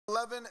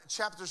11,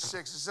 chapter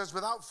 6, it says,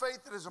 without faith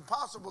it is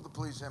impossible to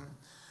please him,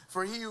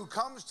 for he who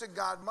comes to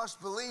God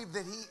must believe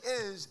that he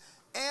is,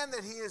 and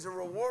that he is a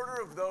rewarder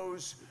of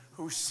those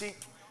who seek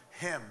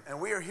him.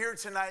 And we are here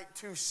tonight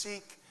to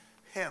seek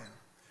him.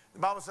 The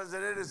Bible says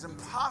that it is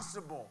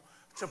impossible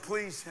to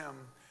please him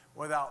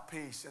without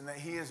peace, and that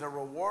he is a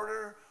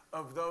rewarder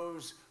of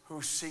those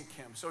who seek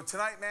him. So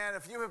tonight, man,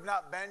 if you have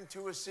not been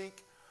to a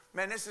Seek,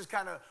 man, this is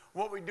kind of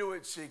what we do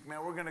at Seek,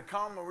 man. We're going to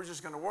come and we're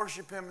just going to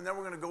worship him, and then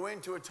we're going to go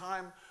into a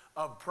time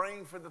of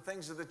praying for the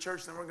things of the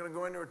church. Then we're going to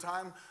go into a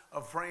time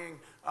of praying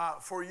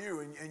for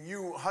you and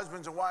you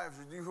husbands and wives,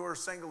 or you who are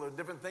single, or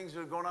different things that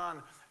are going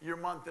on your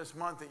month, this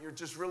month, that you're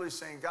just really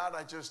saying, God,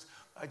 I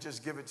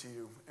just give it to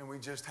you. And we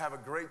just have a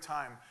great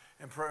time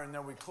in prayer. And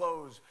then we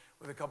close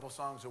with a couple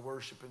songs of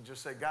worship and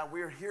just say, God,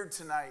 we are here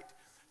tonight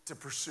to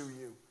pursue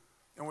you.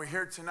 And we're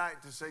here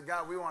tonight to say,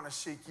 God, we want to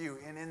seek you.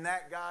 And in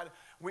that, God,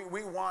 we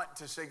want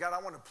to say, God,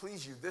 I want to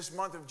please you. This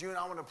month of June,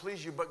 I want to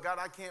please you. But God,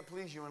 I can't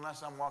please you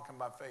unless I'm walking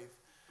by faith.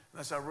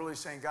 Unless I'm really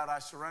saying, God, I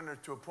surrender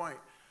to a point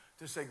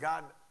to say,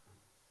 God,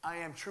 I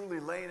am truly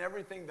laying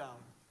everything down.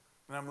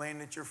 And I'm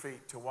laying at your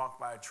feet to walk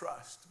by a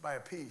trust, by a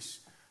peace.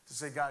 To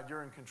say, God,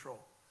 you're in control.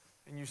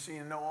 And you see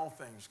and know all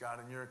things, God,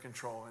 and you're in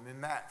control. And in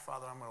that,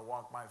 Father, I'm going to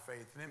walk by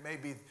faith. And it may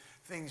be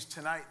things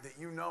tonight that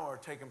you know are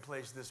taking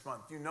place this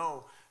month. You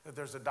know that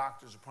there's a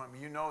doctor's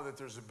appointment. You know that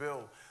there's a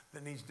bill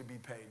that needs to be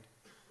paid.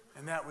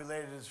 And that we lay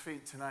it at his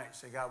feet tonight.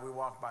 Say, God, we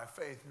walk by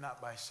faith,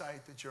 not by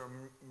sight, that you're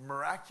a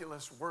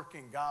miraculous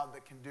working God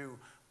that can do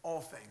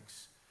all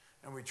things.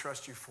 And we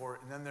trust you for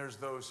it. And then there's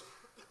those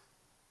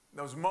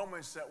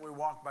moments that we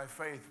walk by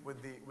faith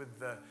with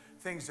the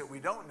things that we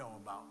don't know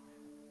about.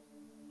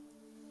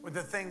 With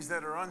the things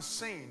that are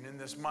unseen in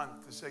this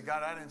month, to say,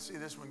 God, I didn't see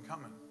this one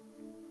coming.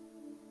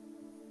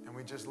 And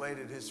we just laid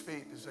it at his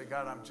feet to say,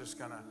 God, I'm just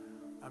gonna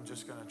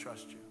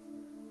trust you.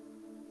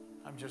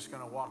 I'm just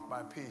gonna walk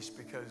by peace,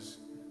 because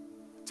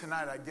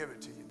tonight I give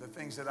it to you. The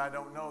things that I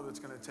don't know that's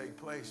gonna take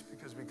place,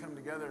 because we come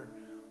together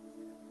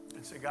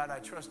and say, God, I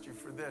trust you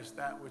for this,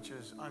 that which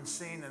is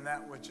unseen and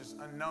that which is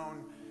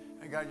unknown.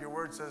 And God, your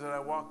word says that I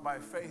walk by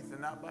faith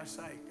and not by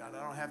sight. God,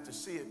 I don't have to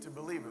see it to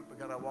believe it, but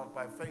God, I walk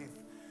by faith.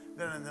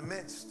 Then in the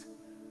midst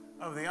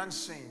of the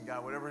unseen,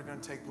 God, whatever is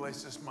going to take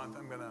place this month,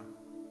 I'm going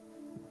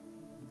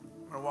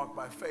to walk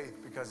by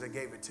faith, because I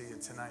gave it to you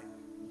tonight.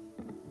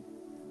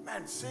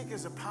 Man, Seek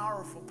is a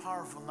powerful,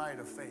 powerful night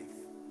of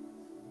faith,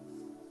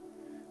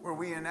 where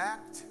we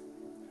enact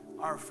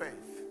our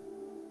faith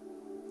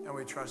and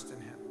we trust in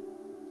him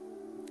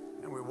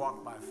and we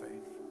walk by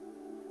faith.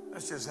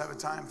 Let's just have a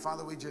time.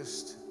 Father, we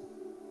just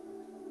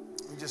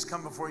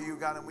come before you,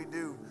 God, and we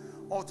do.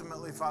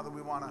 Ultimately, Father,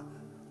 we want to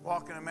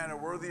walk in a manner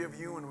worthy of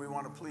you, and we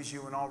want to please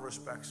you in all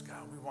respects,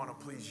 God. We want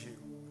to please you.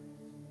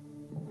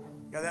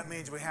 God, that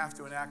means we have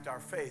to enact our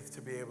faith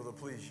to be able to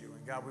please you.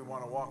 And God, we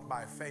want to walk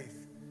by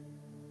faith.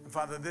 And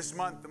Father, this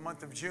month, the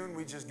month of June,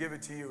 we just give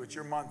it to you. It's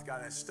your month,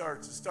 God. It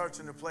starts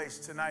into place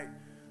tonight.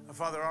 And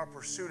Father, our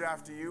pursuit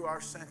after you,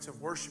 our sense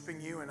of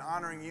worshiping you and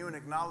honoring you and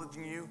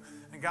acknowledging you.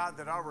 And God,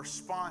 that our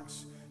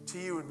response to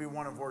you would be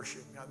one of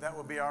worship. God, that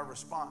would be our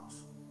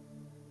response.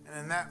 And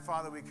in that,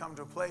 Father, we come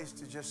to a place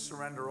to just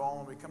surrender all.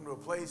 And we come to a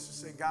place to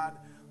say, God,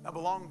 I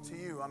belong to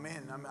you. I'm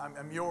in.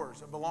 I'm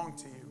yours. I belong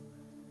to you.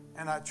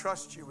 And I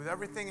trust you with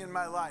everything in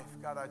my life.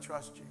 God, I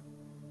trust you.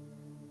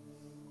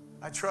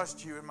 I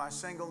trust you in my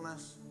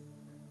singleness.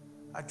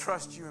 I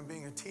trust you in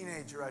being a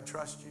teenager. I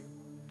trust you.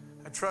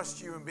 I trust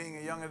you in being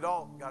a young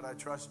adult. God, I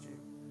trust you.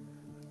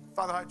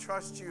 Father, I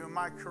trust you in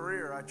my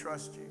career. I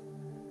trust you.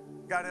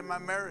 God, in my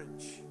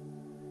marriage.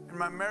 In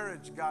my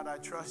marriage, God, I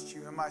trust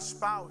you. In my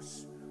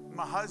spouse,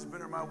 my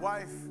husband or my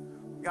wife,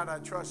 God, I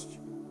trust you.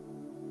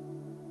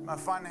 My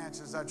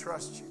finances, I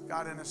trust you.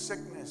 God, in a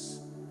sickness,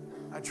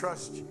 I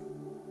trust you.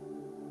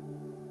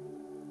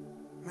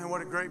 Man,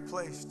 what a great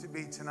place to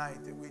be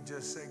tonight, that we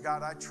just say,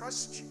 God, I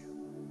trust you.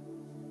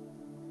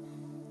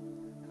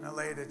 And I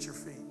lay it at your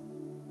feet.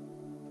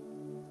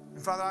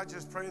 And Father, I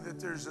just pray that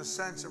there's a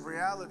sense of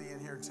reality in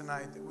here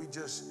tonight, that we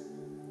just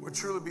would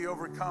truly be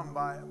overcome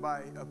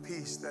by a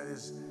peace that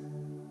is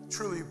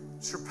truly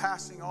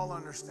surpassing all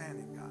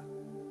understanding, God.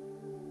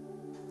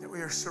 That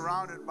we are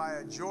surrounded by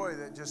a joy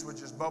that just would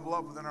just bubble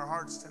up within our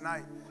hearts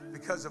tonight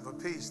because of a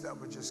peace that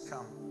would just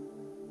come.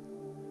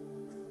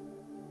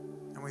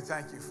 And we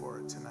thank you for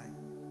it tonight.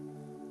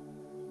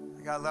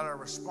 And God, let our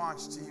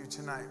response to you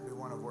tonight be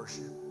one of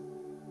worship.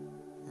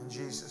 In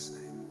Jesus'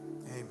 name,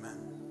 amen.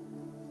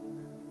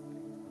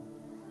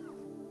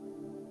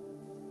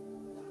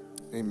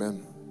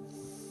 Amen.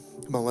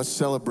 Come on, let's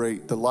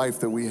celebrate the life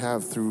that we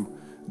have through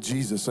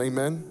Jesus.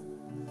 Amen.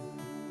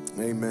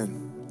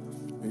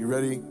 Amen. Are you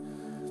ready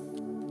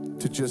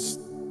to just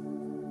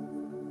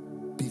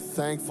be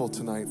thankful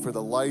tonight for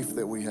the life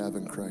that we have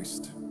in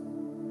Christ?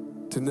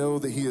 To know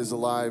that he is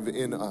alive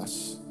in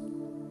us.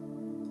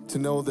 To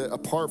know that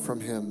apart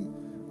from him,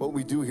 what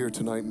we do here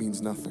tonight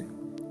means nothing.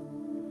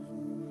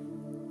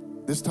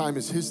 This time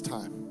is his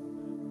time.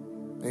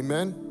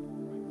 Amen?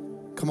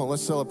 Come on,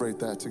 let's celebrate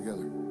that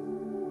together.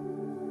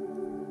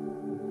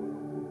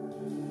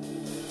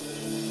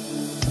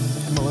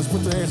 Come on, let's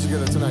put the hands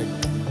together tonight.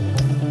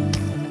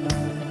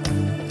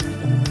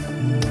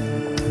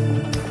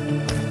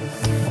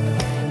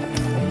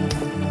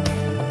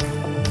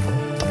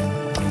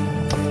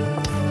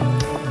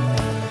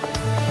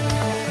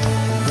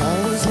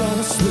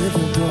 With a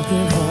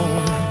broken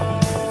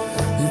heart,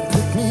 you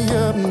picked me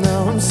up,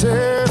 now I'm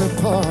set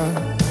apart.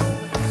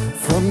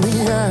 From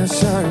the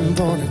ash I'm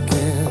born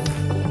again,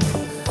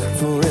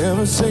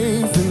 forever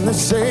safe in the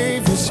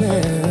Savior's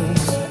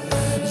hands.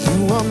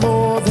 You are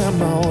more than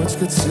my words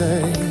could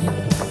say.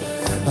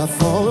 I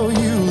follow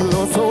you,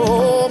 Lord, for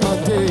all my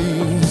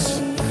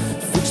days.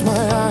 Fix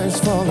my eyes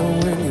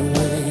following your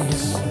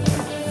ways.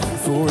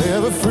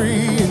 Forever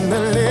free in the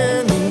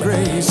land of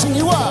grace. And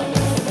you are,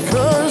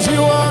 'cause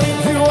you are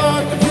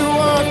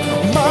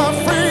my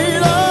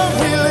freedom.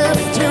 We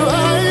lift you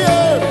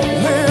higher,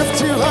 lift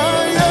you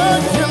higher.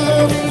 Your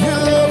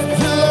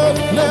love,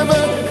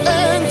 never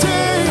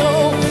ending.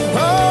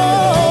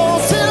 Oh,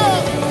 sit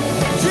up.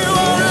 You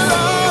are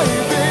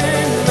alive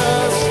in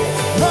us.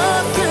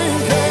 Nothing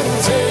can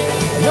take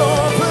your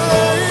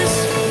place.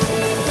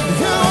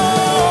 You're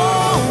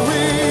all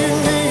we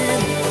need.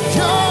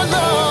 Your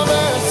love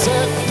has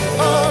set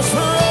us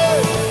free.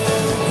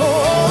 Oh,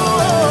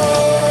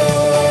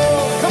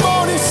 come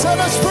on, He set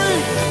us free.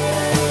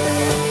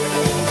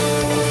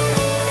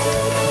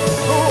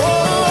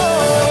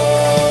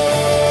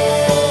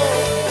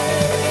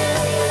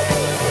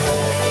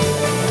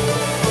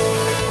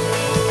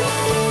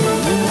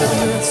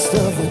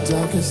 Of the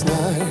darkest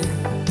night,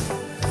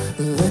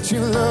 let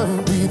your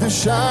love be the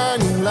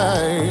shining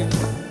light,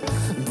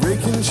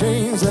 breaking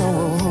chains that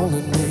were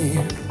holding me.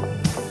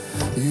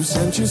 You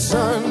sent your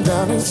son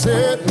down and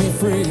set me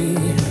free,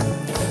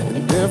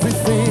 and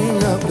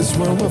everything of this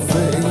world will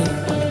fade.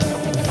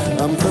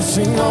 I'm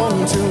pressing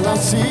on till I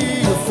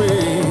see your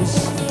face,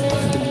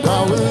 and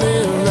I will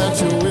live that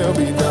your will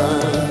be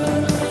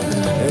done,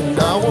 and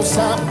I won't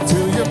stop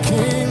till your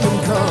kingdom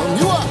come.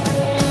 You are,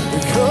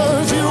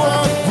 because you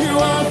are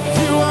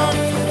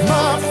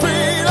my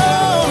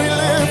freedom. We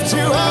lift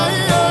you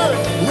higher,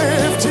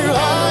 lift you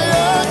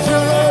higher.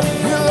 Your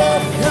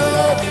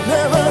love,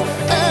 never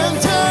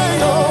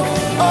ending.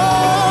 Oh,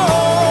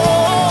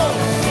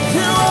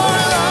 you are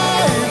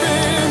alive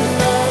in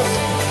us.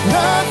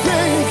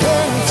 Nothing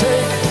can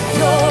take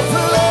your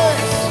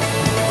place.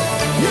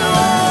 You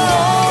are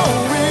all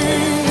we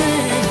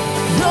need.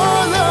 Your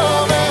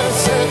love has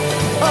set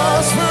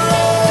us free.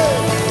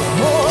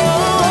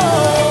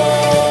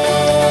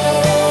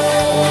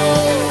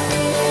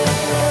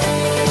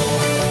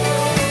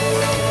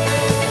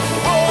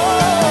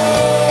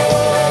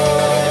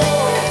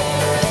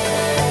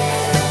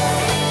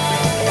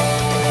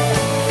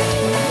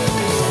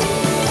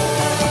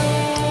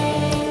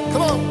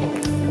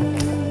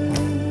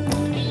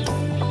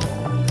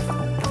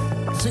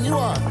 Sing, you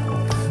are.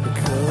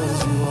 Because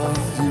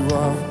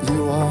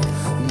you are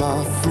my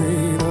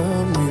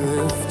freedom. We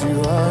lift you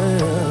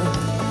higher.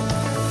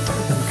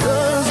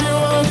 Because you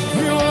are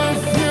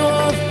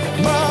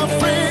my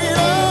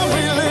freedom.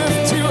 We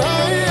lift you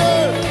higher,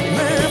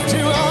 lift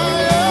you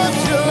higher.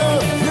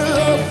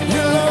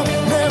 Your love,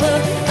 never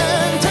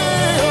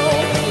ending.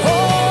 Oh,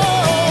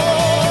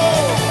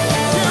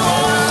 you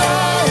are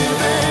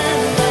alive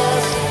in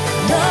us.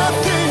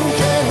 Nothing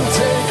can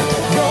take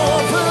your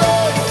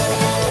place.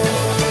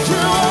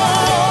 You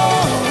are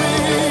all we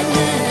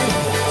need.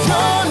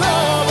 Your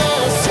love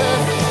has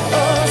set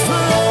us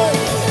free.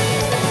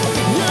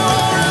 You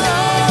are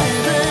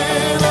alive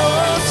in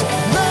us.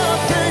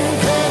 Nothing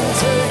can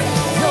take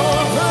your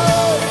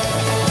place.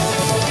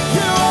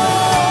 You are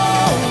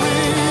all we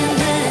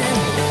need.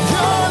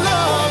 Your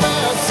love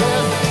has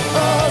set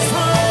us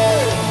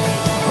free.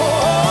 Oh,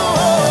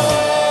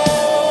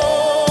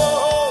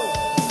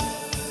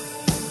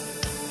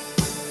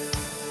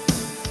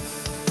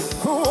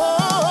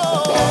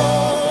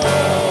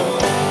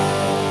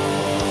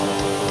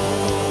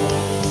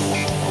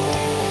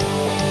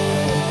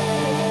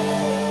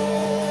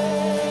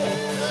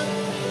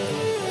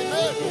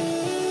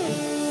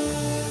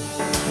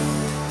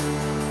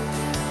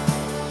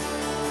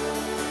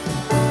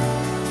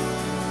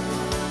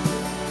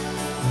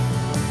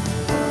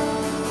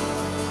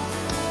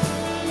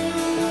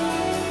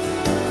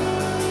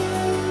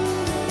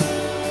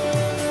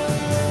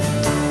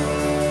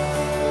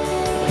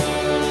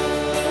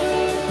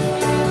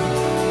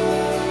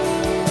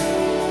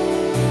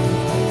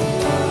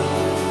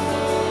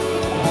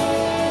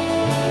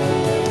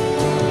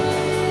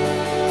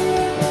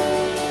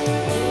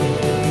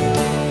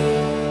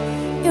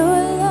 Your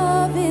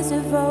love is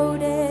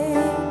devoted,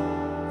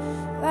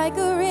 like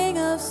a ring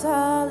of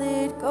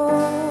solid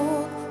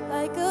gold,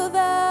 like a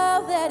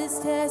vow that is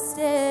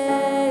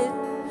tested,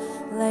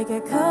 like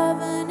a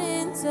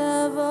covenant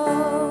of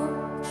old.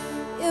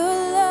 Your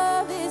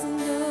love is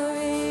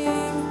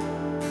enduring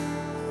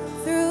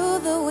through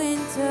the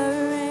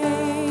winter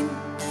rain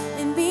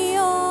and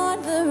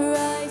beyond the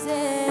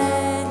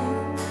horizon,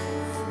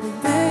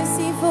 with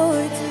mercy for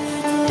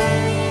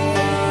today.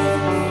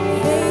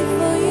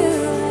 Faithful you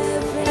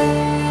have been,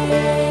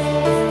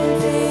 and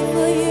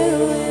faithful you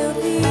will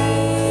be.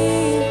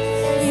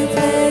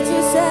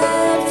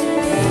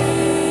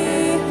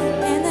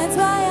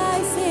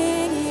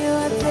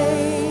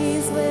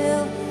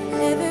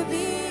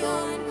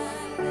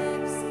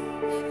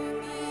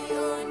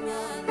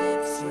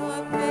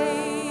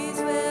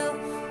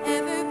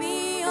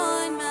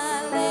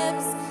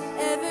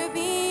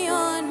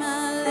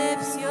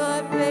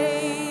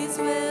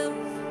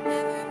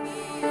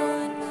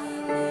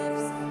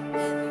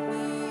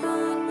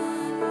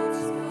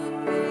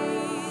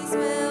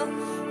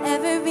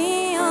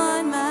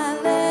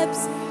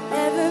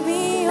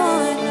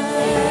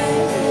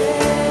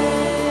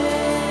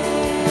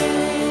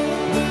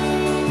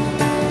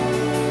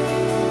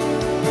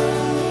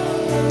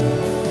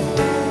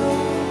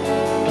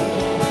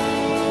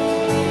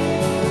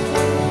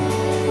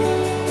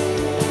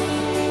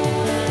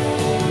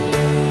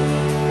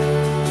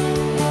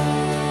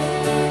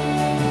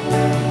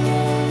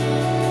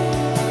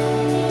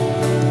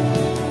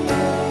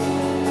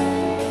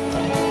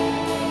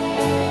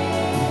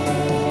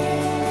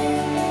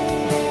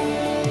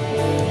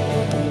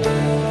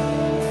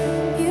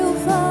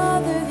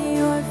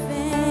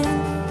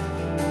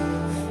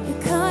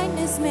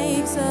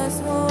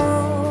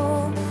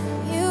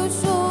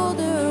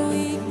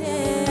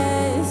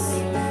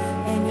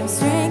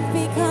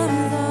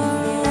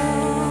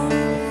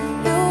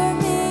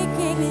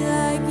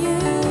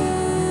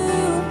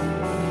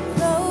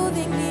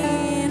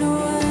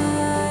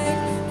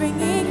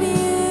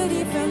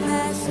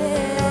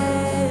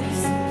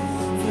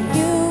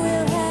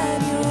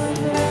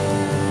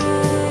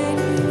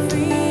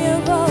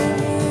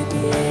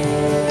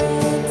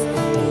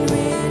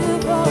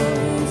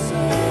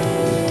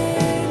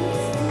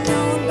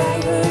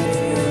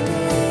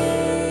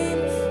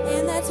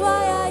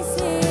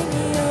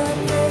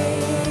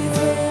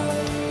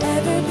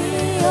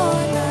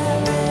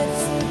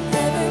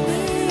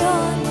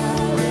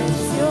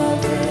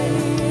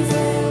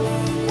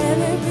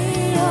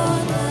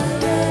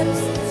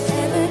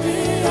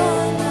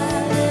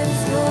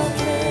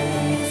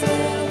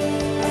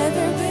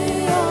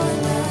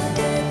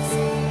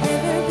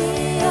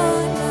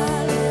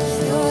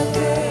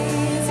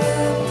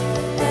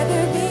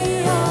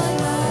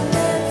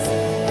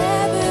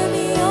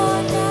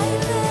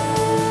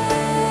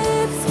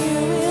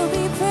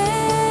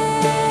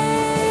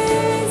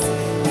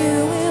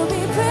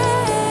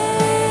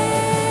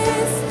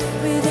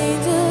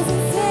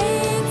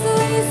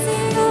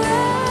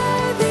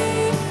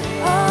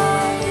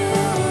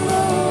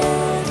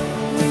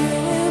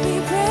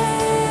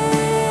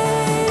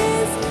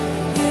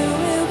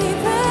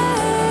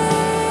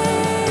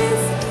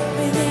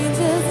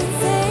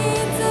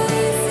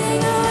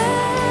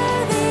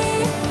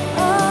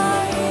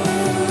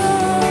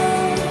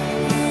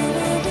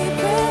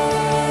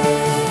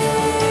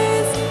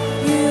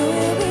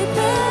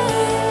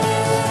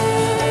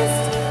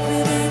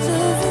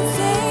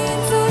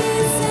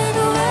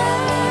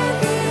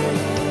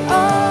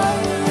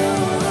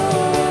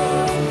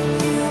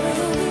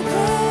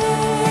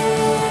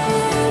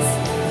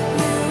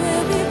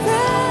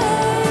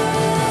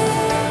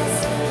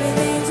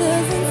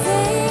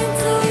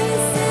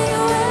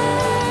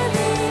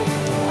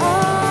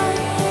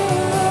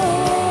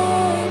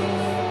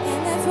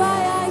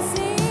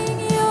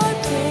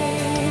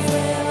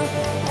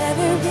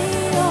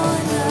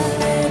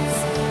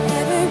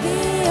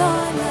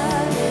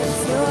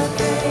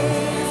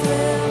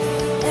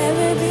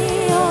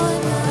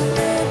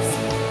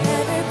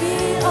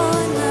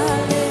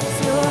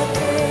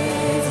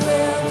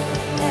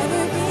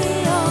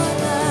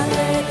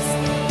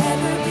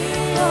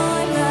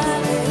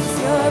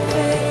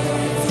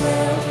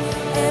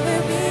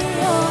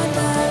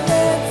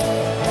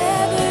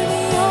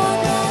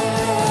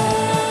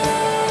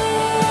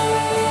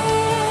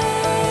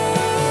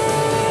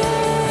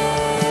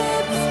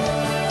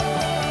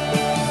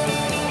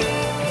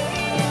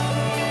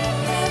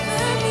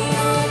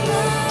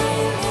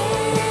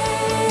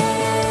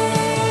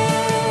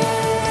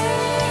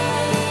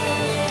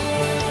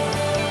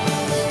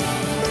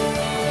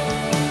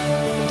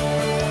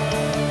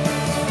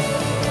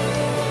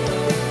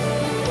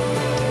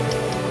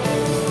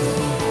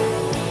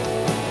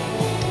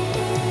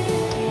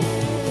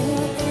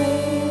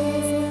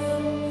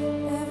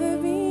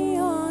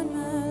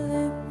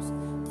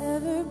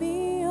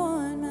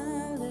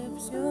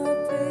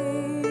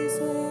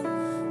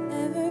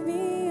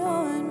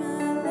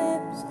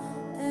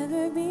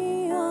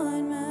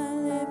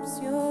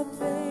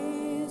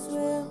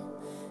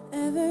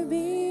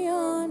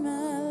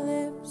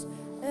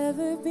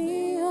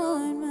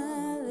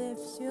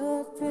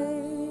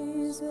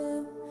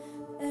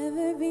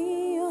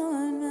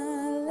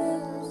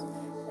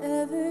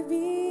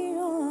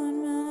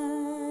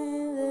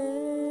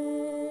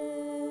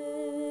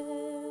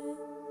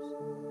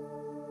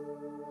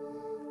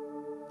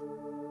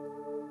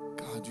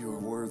 God, you are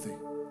worthy.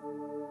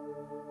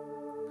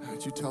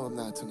 Would you tell him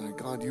that tonight?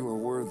 God, you are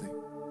worthy.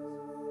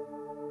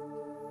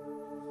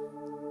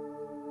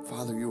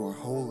 Father, you are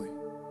holy.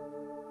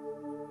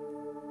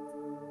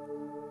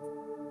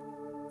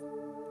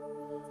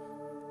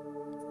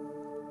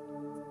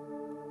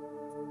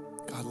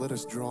 God, let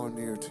us draw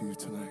near to you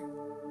tonight.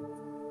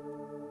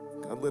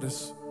 God, let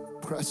us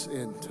press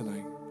in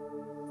tonight.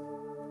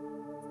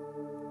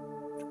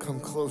 Come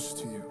close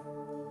to you.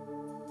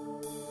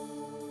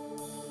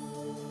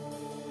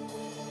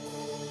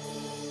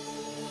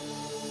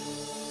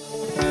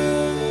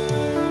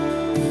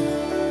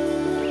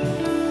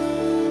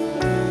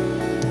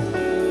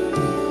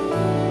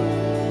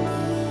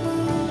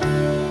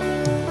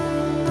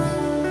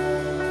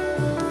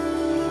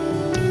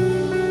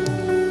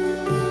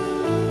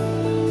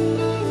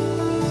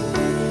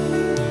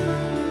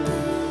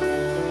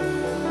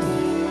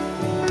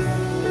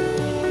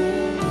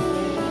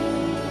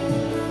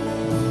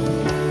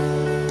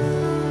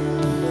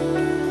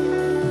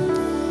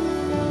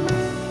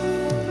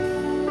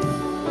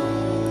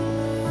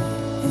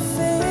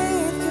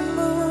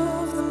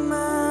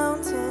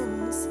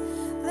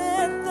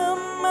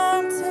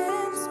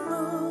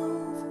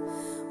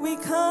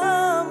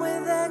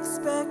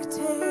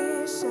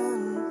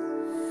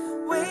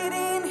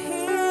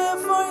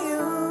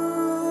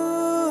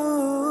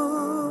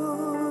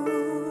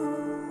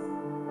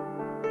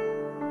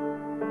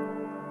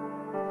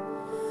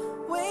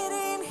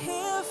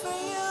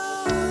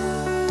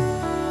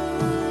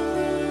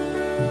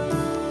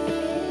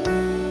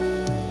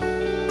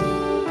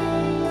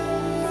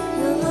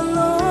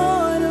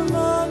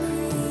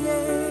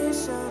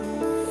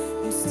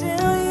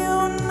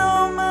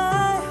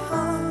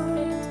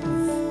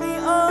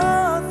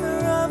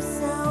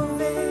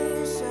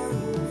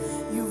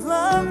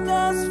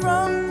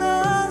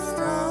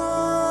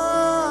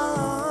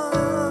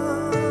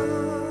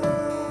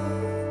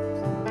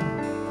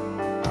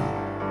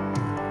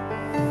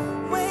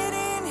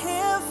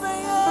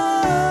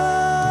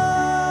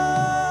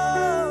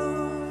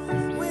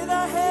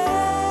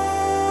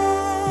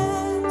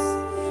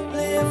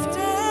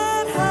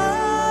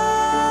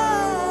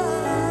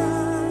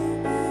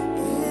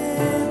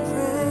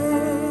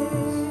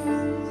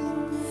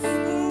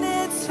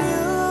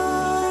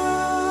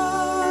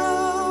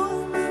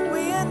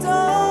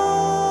 Adore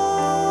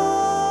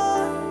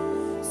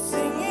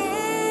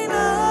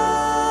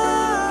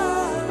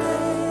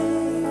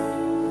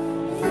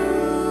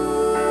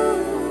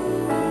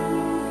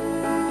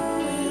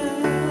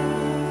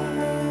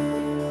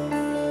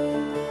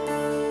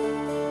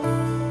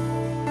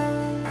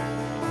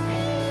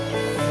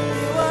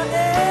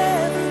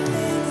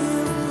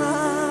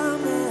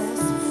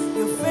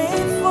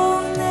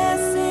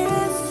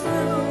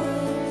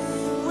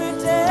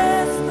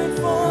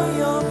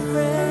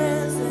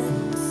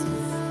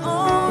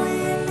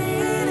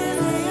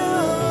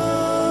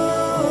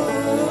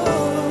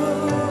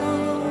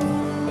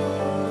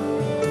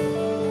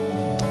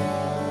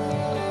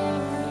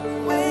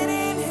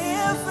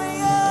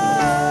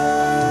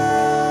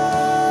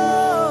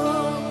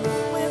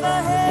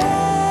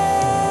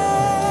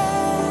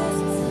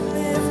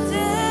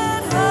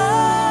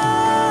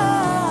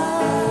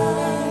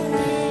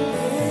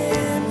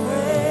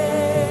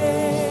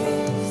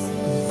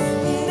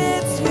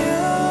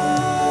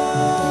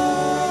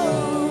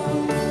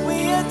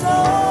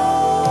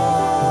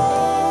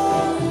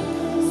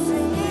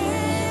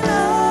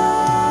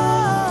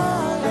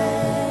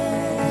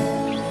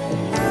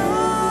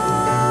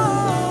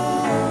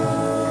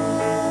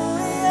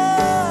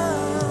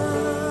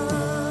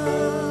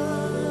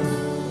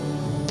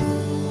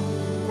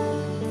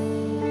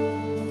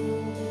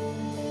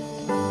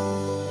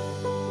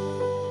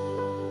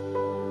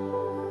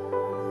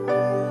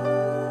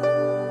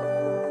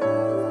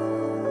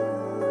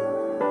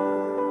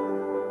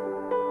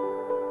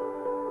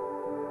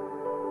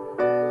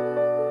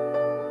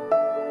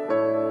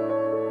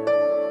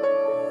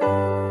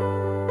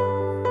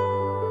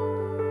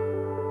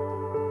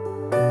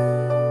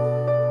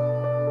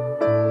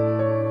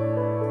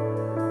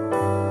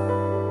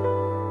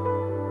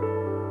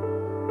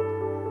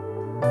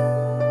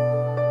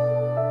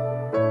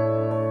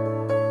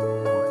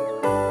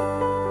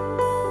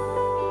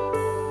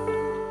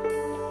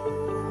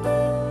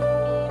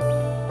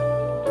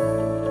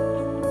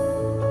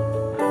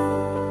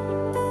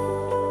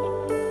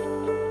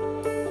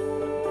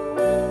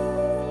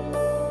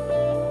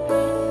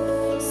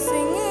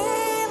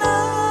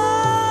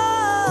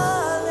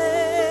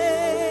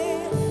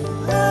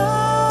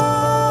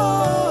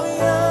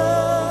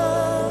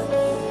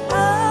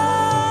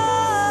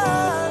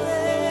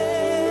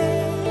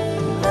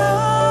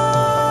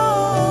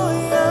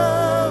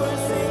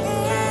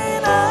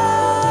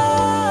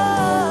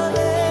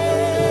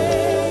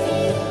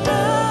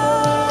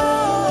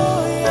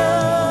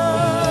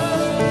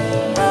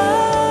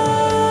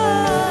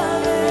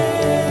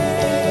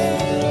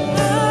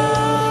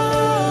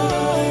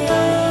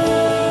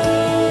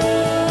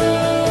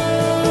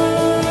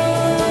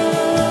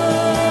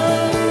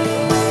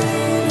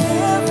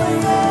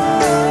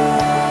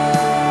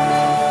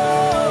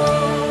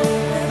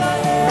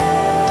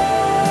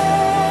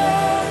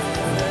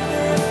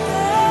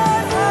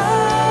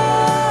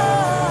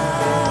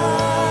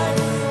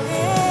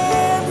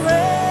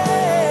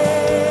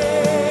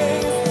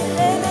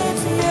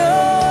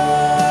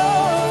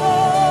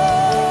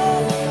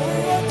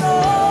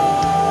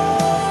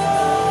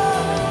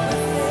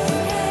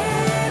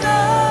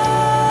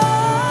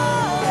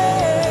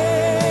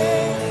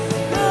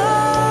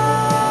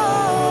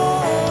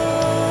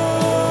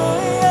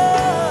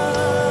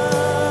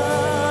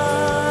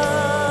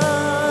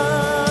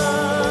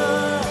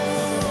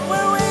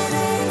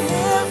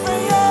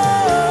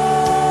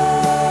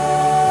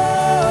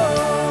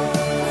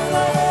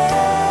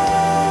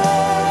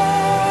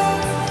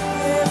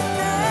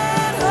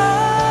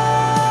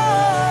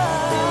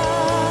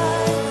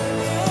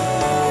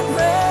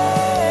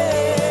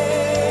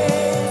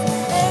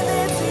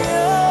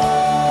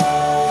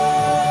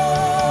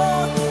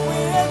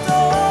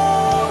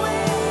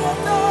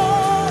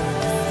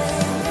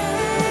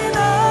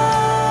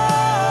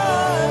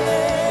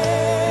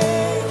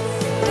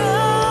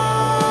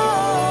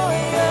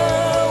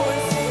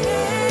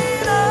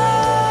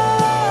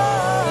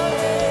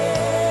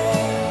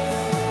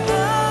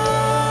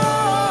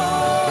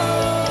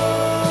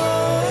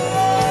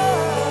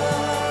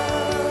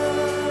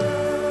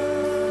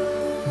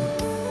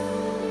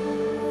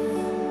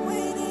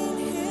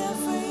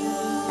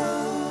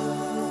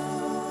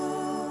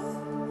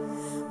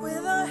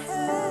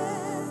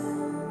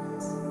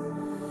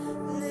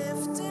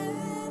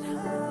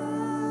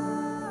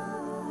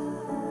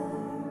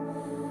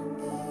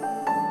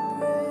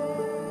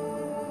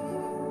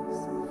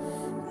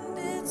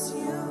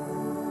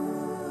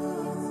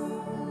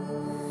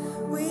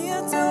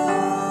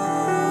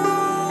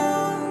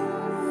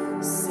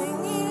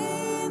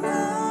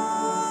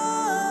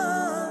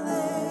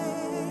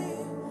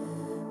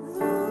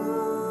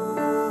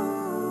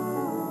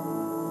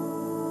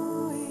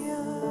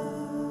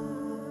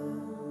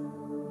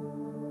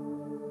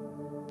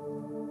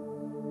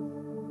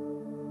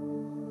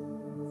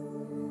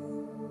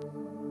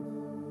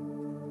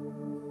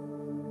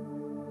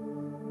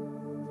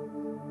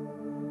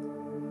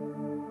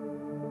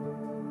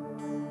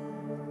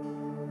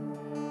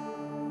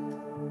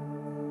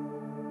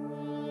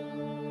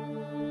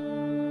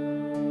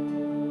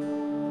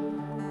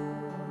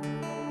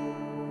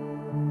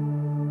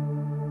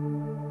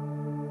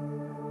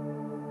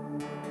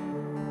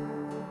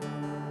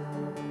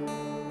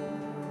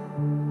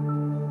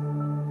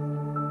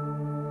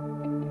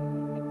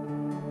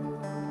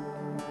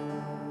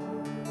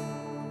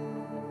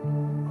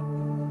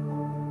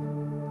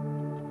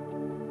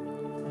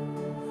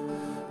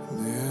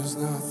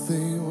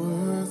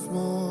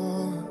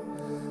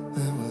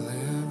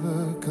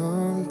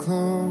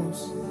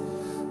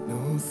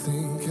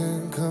Nothing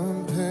can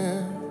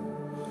compare.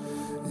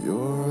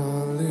 You're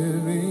a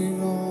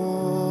living hope.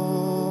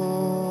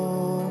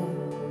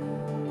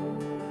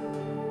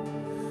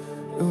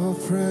 Your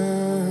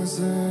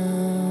presence,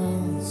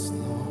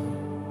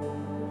 Lord.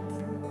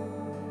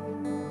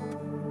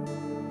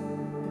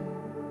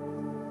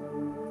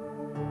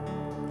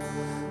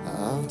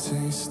 I've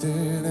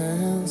tasted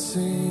and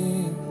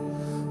seen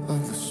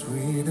of the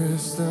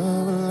sweetest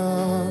of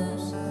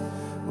loves,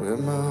 where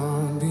my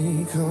heart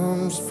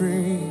becomes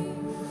free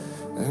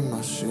and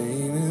my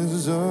shame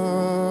is undone.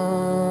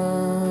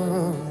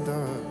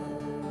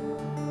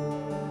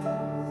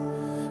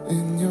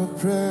 In your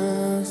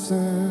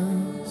presence,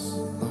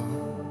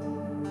 Lord.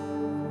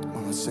 Come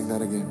on, let's sing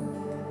that again.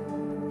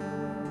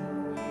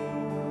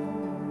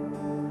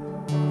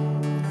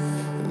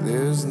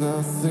 There's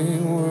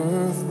nothing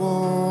worth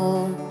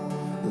more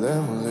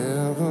that will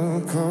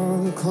ever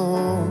come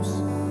close.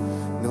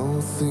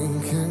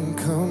 Nothing can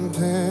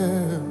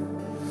compare.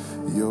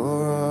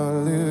 You're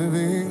a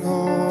living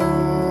hope.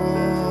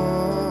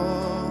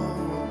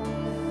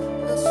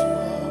 Yes, you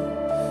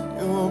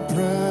are. Your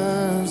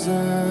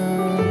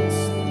presence,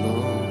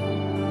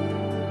 Lord.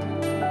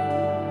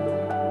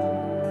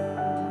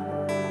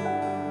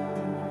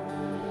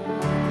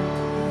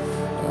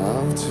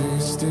 I've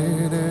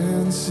tasted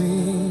and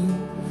seen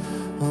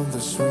of the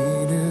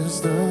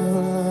sweetest of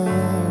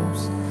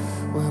loves,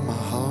 where my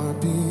heart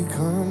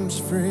becomes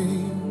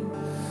free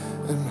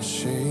and my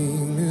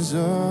shame is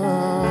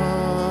undone.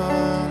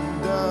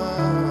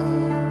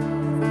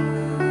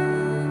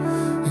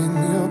 In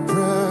your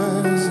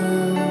presence,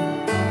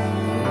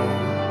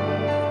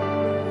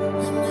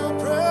 in your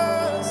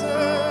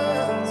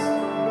presence,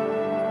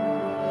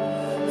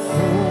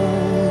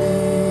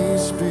 Holy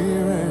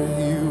Spirit,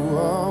 you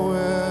are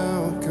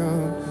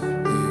welcome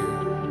here.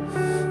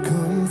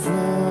 Come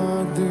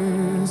flood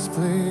this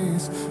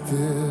place,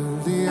 fill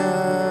the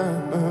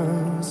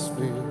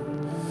atmosphere.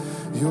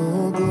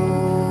 Your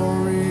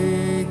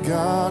glory,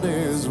 God,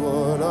 is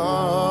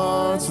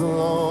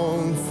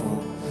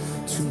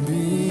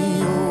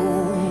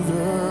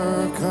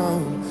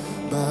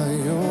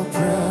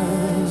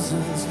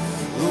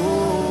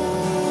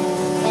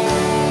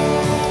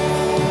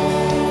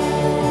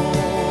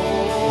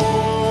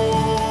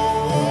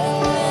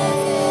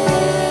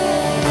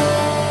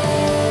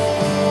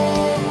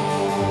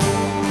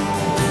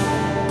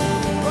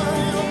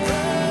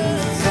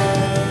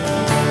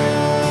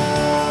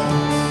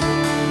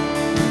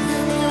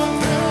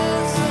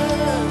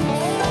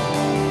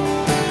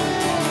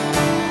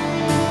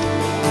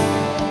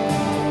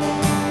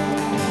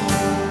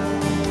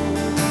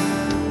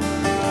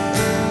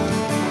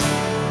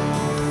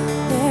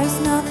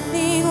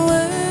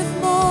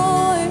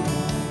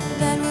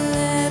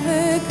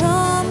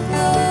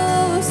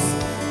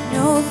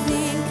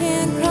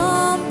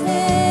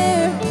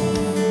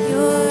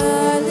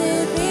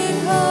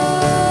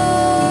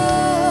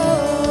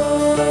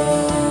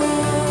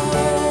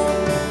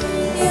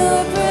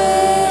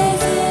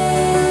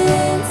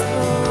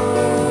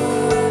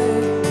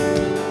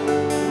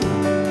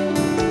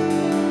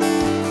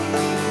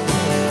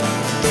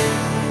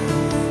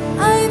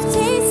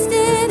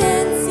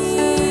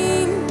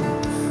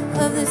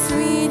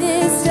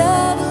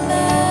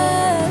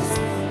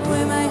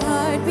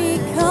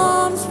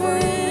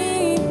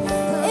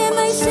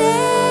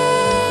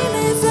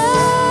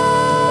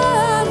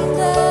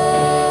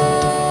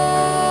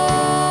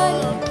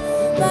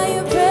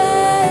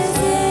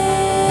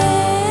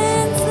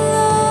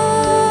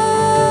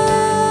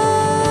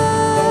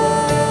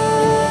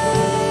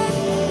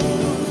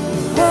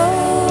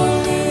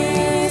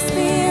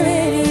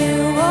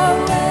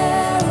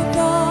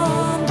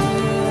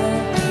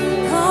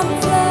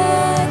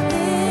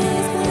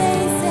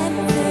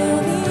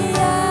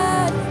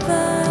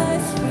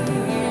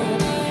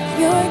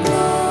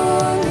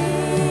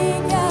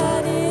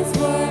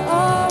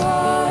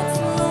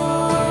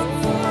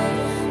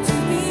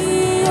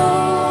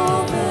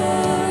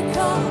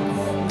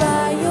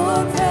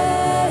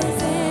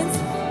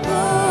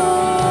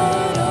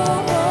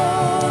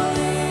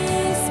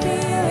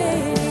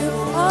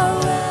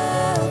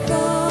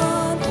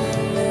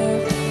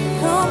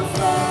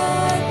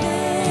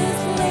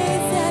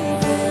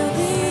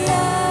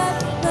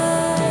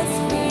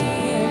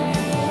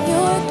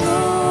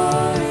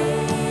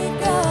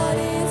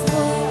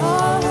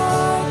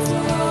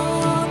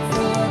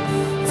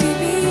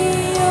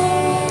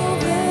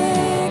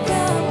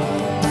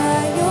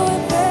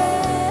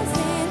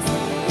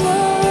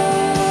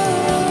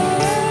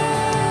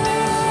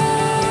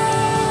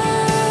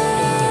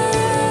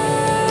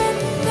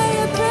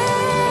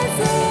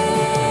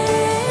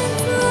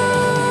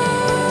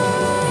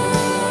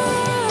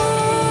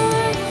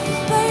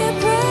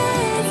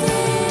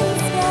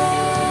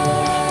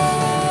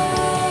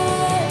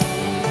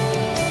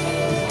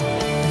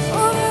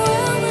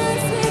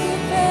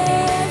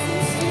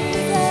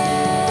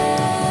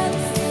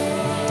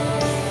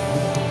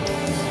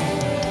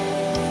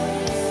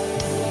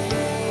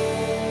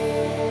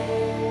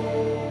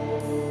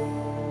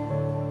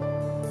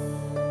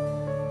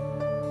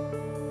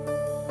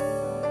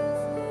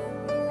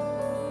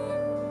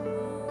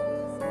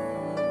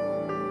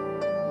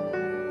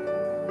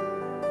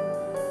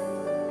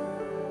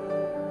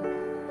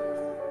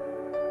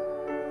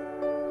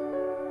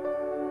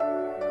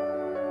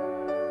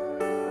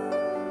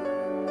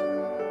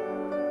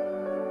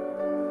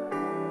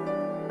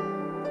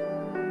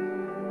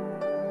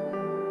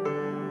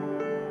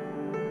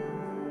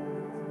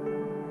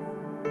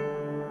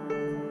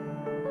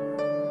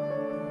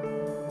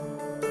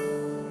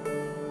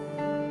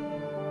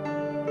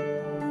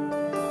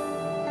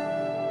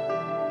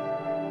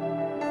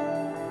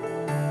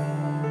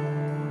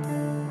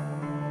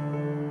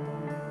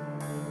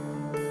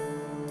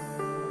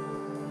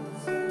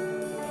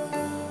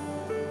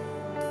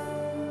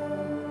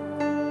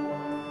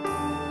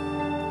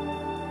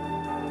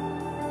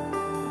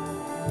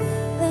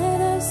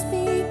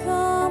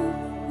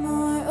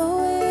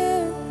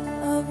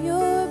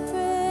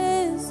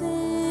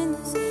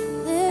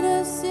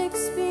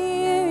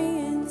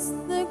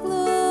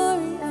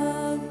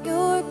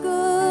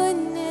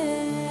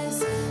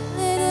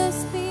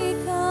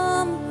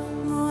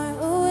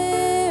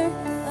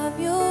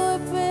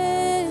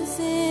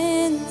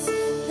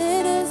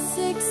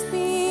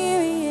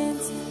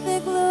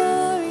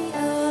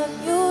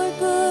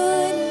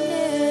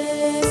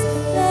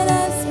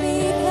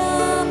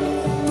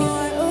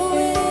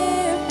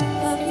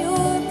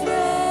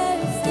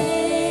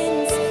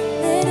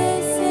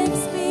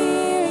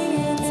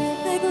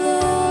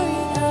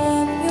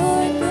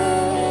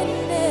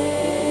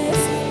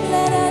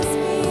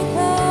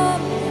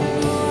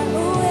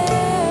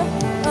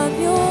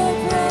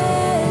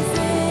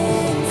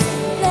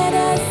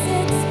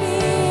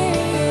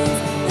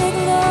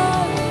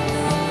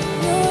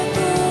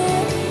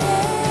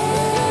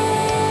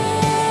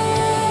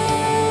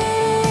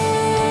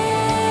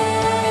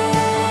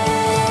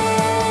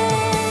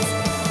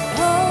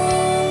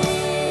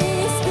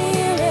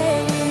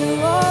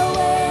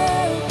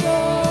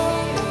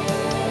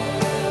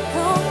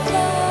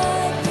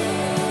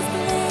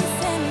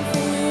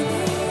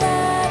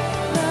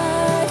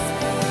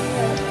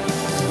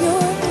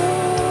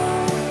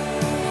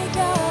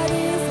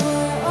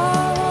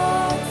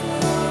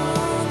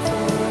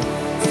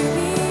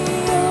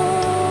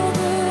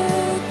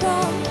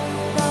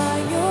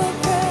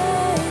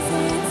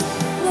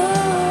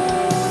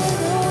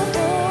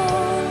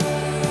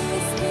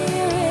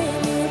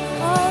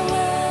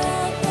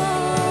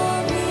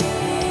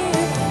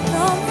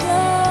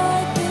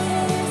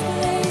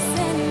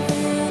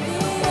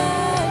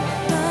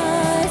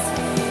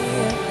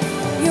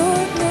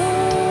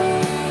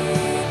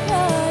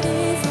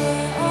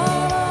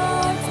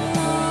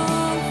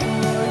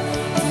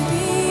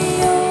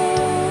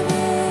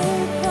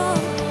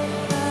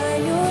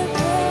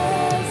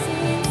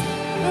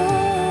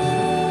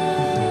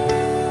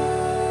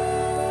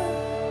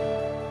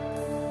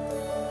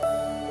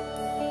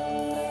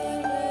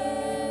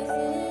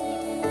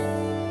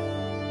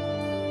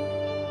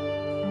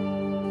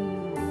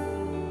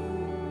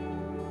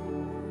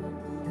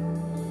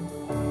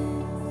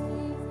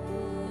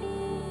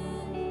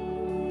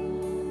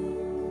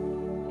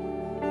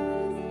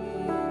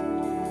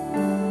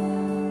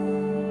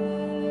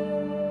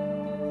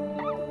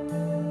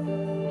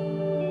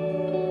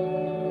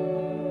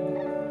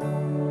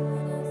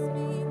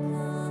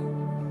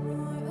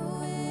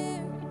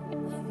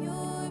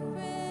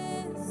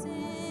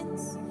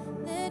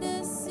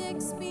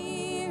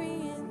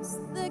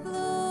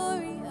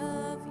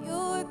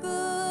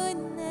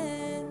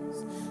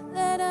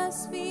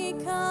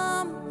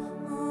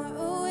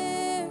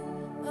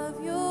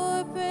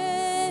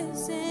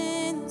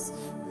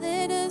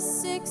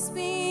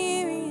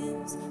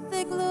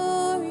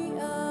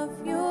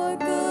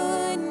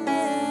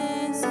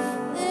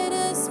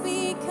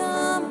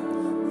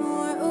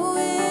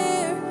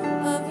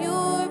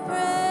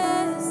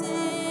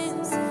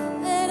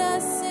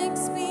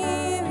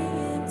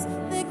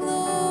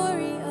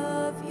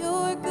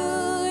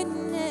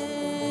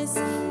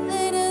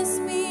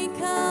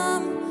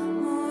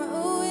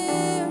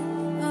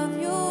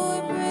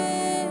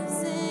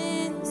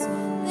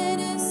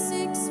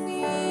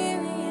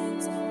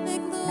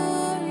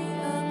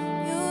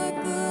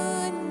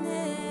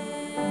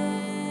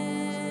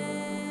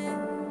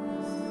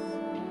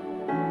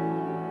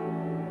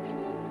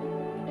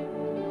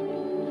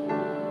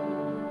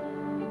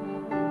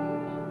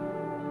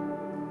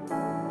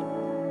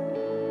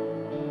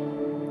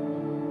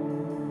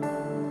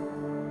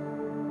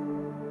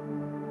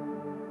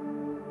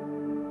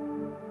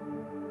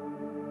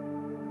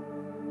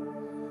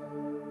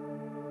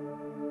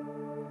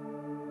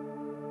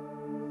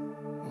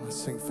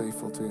Let's sing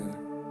faithful together.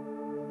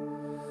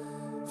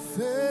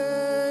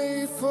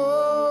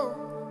 Faithful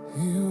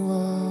you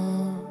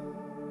are.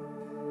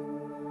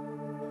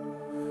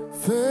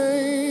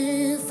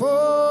 Faithful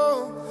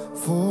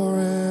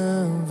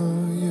forever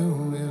you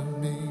will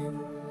be.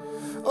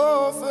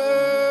 Oh,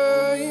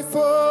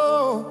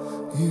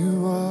 faithful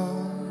you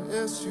are.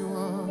 Yes, you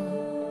are.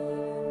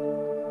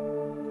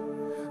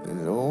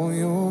 And all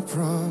your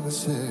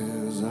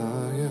promises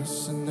are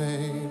yes and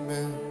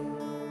amen.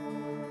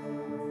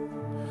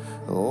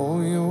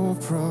 All your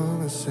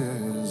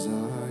promises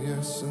are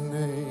yes and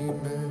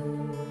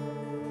amen.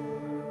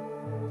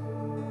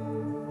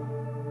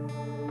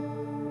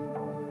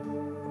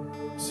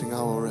 Sing,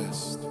 I will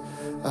rest.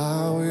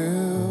 I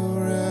will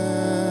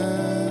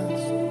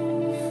rest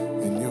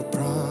in your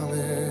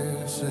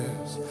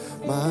promises.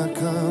 My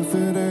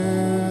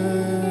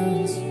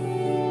confidence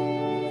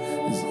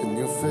is in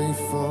your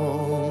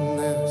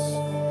faithfulness.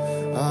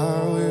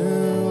 I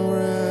will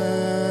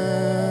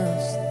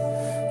rest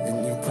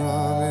in your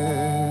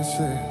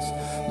promises.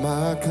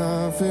 My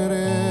confidence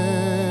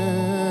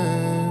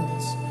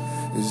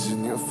is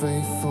in your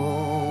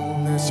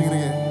faithfulness. Sing it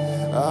again.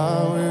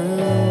 I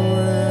will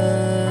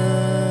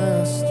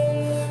rest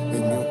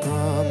in your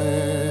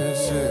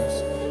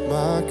promises.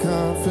 My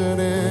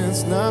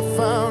confidence not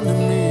found in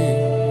me.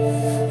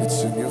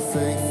 It's in your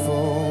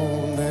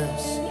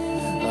faithfulness.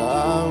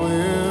 I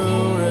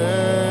will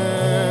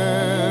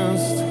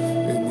rest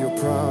in your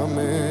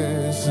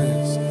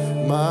promises.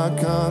 My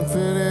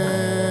confidence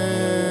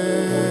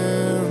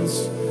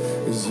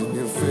is in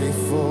your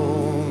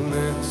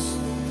faithfulness.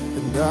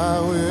 And I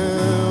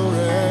will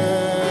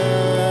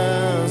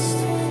rest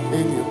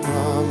in your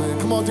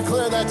promise. Come on,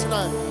 declare that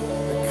tonight.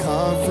 The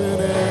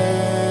confidence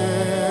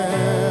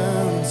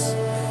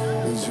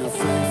is your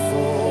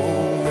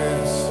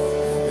faithfulness.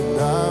 And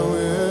I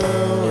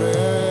will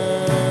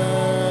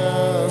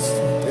rest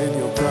in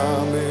your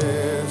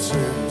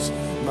promises.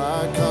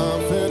 My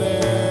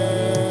confidence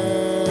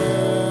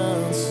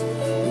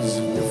is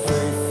in your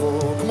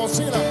faithful. Come on,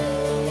 sing it out.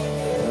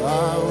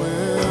 I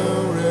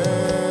will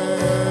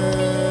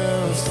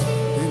rest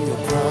in your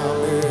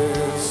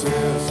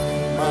promises.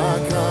 My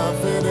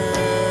confidence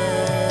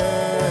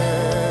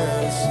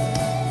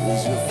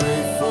is your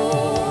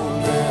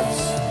faithfulness.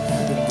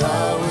 And I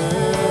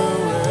will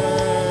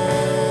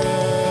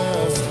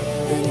rest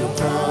in your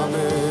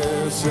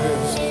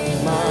promises.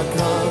 My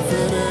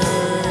confidence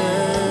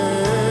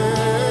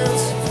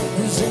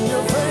is in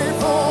your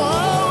faithful. I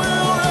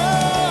will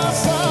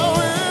rest. I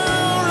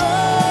will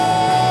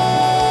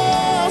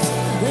rest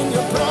in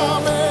your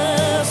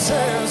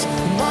promises.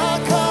 My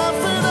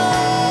confidence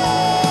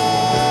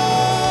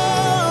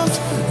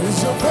is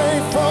your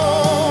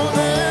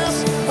faithfulness.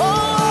 Oh, I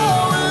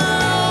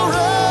will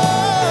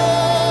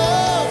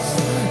rest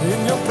in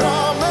your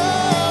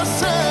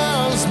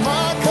promises.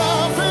 My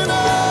confidence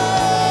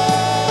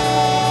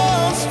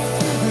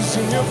is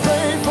in your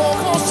faithful.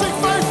 Come on, sing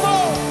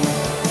faithful.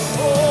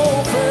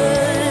 Oh,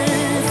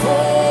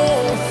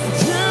 faithful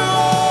you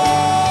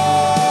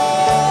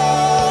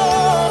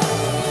are.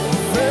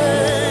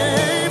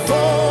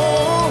 Faithful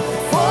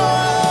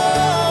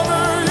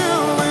forever you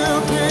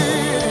will be.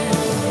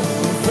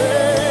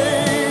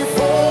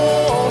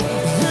 Faithful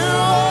you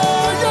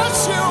are. Yes,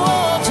 you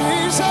are,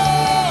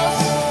 Jesus.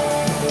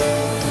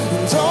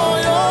 And all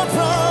your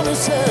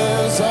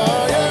promises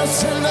are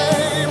yes and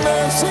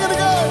amen. Sing it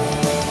again.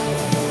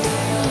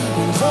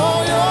 And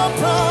all your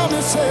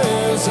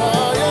promises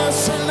are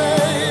yes and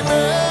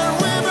amen.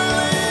 We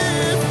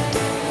believe.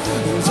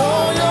 And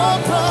all your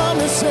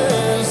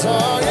promises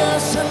are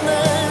yes and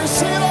amen.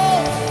 Sing it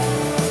all.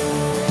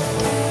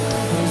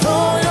 And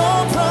all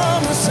your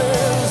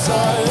promises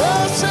are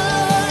yes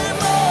and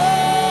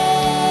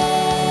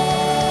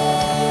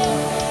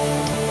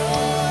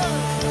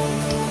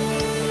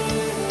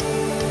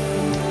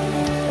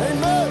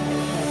amen.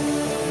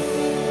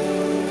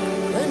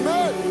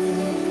 Amen.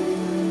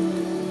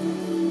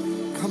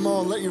 Come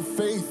on, let your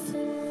faith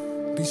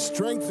be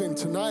strengthened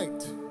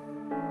tonight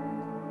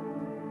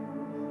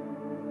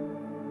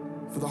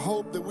for the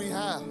hope that we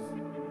have.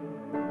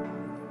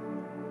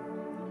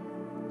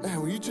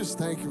 Man, will you just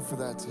thank him for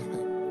that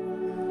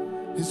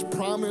tonight? His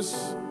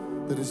promise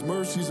that his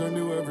mercies are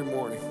new every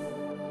morning.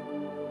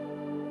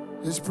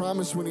 His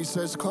promise when he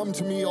says, come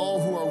to me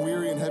all who are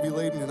weary and heavy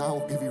laden and I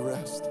will give you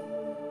rest.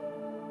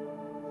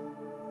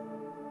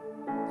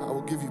 I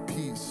will give you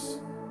peace.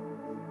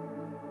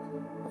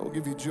 I will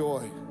give you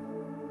joy.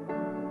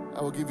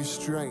 I will give you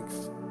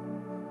strength.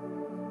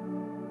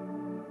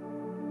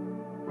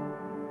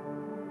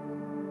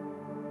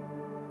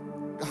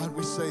 God,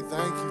 we say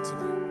thank you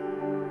tonight.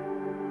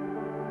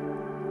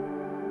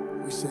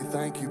 We say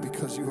thank you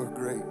because you are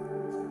great.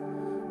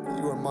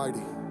 You are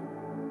mighty.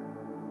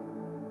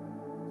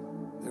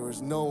 There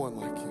is no one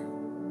like you.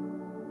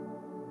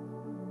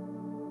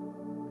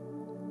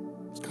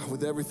 God,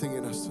 with everything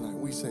in us tonight,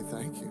 we say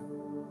thank you.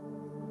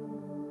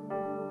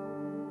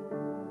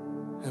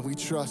 And we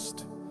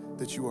trust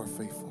that you are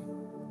faithful.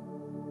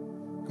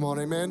 Come on,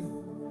 amen.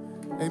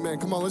 Amen.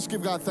 Come on, let's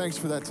give God thanks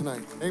for that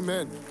tonight.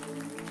 Amen.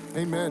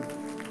 Amen.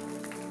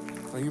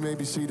 Well, you may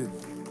be seated.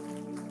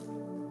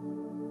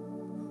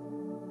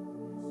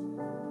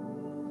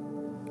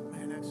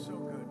 Man, that's so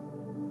good.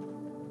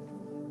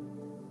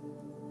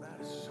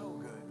 That is so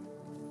good.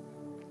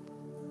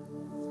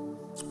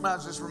 I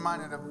was just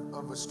reminded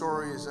of a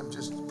story as I'm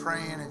just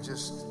praying and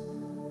just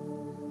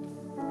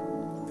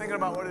thinking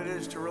about what it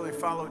is to really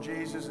follow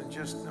Jesus, and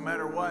just no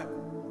matter what,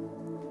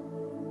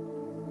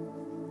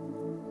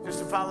 just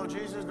to follow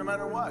Jesus no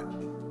matter what.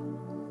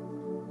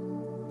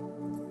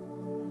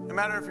 No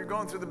matter if you're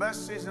going through the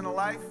best season of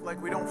life,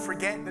 like we don't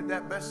forget that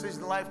that best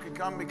season of life could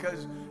come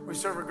because we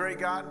serve a great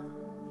God,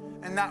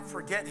 and not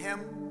forget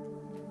Him.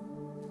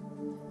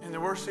 In the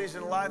worst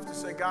season of life, to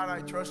say, God,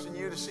 I trust in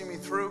you to see me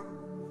through.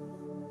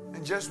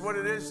 And just what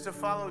it is to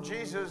follow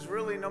Jesus,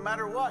 really, no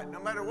matter what,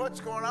 no matter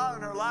what's going on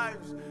in our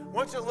lives,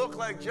 what's it look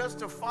like just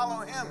to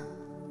follow Him?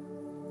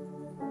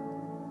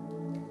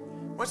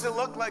 What's it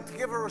look like to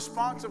give a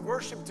response of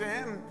worship to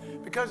Him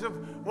because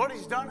of what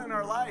He's done in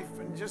our life?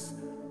 And just,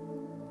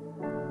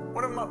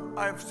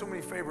 I have so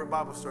many favorite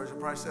Bible stories. I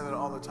probably say that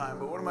all the time,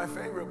 but one of my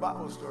favorite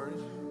Bible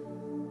stories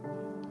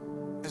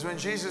is when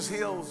Jesus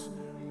heals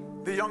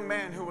the young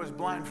man who was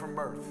blind from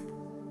birth.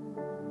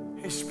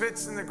 He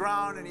spits in the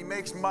ground and he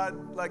makes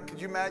mud. Like,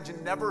 could you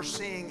imagine never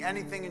seeing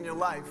anything in your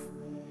life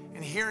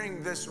and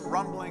hearing this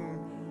rumbling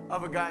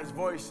of a guy's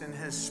voice in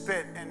his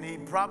spit? And he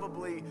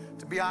probably,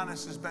 to be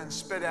honest, has been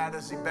spit at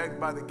as he begged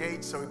by the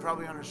gate, so he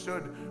probably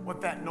understood what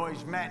that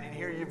noise meant. And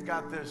here you've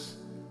got this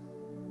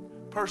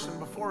person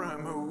before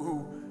him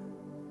who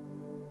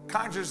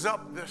conjures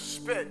up this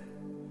spit.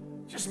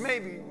 Just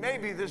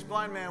maybe this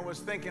blind man was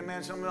thinking,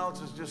 man, someone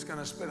else is just going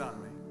to spit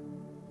on me.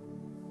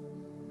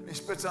 He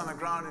spits on the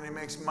ground and he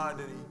makes mud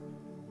and he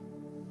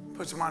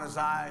puts them on his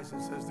eyes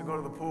and says to go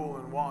to the pool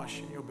and wash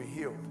and you'll be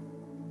healed.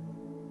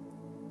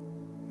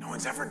 No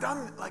one's ever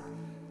done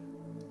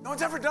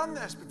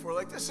this before.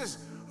 Like, this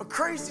is a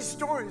crazy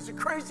story. It's a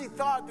crazy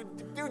thought. The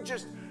dude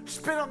just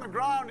spit on the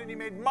ground and he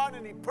made mud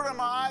and he put it on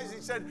my eyes and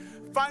he said,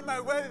 find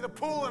my way to the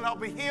pool and I'll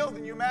be healed.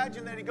 And you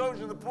imagine that he goes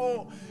to the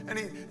pool and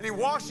he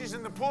washes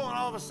in the pool, and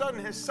all of a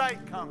sudden his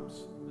sight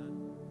comes.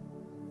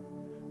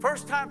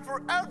 First time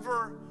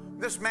forever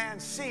this man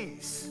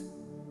sees.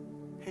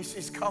 He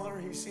sees color,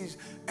 he sees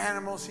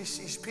animals, he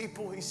sees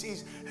people, he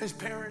sees his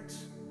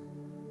parents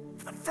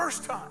for the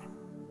first time.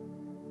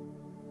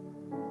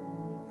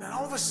 Then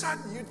all of a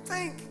sudden you'd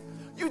think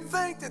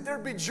that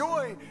there'd be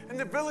joy in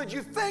the village.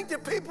 You'd think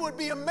that people would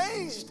be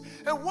amazed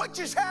at what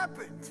just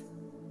happened.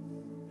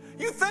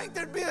 You think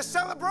there'd be a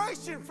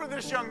celebration for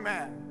this young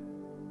man.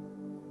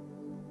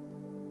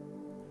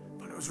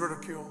 But it was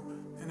ridicule,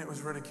 and it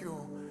was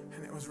ridicule,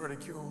 and it was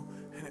ridicule,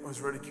 and it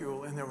was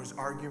ridicule, and there was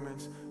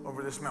arguments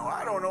over this man. Well,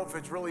 I don't know if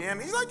it's really him.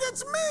 He's like,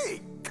 it's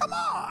me. Come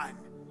on.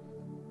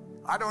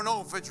 I don't know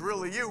if it's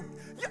really you.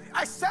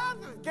 I sat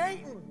at the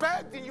gate and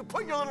begged, and you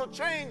put your little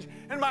change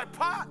in my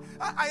pot.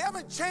 I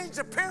haven't changed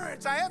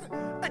appearance.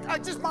 I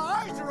just, my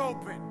eyes are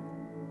open.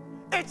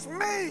 It's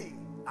me.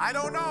 I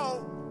don't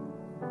know.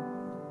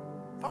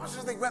 The Bible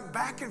says they went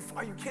back and forth.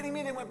 Are you kidding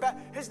me? They went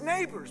back. His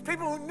neighbors,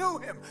 people who knew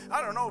him.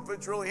 I don't know if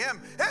it's really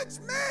him. It's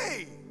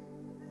me.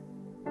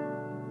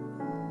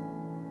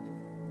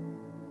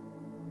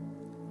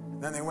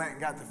 Then they went and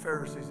got the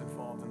Pharisees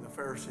involved, and the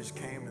Pharisees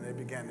came and they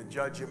began to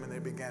judge him, and they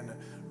began to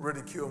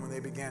ridicule him, and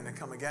they began to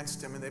come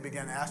against him, and they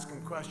began to ask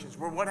him questions.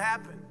 Well, what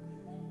happened?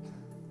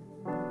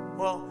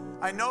 Well,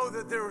 I know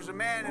that there was a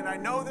man, and I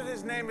know that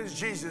his name is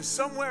Jesus.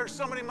 Somewhere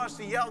somebody must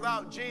have yelled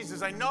out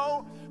Jesus. I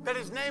know that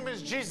his name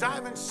is Jesus. I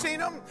haven't seen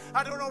him.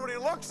 I don't know what he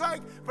looks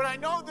like, but I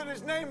know that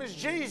his name is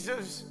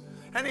Jesus.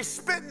 And he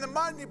spit in the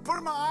mud, and he put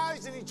in my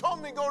eyes, and he told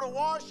me to go to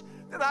wash,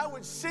 that I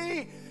would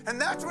see, and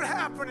that's what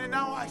happened, and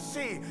now I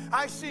see.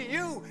 I see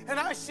you, and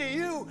I see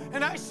you,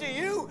 and I see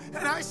you,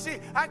 and I see.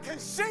 I can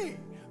see.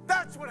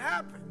 That's what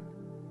happened.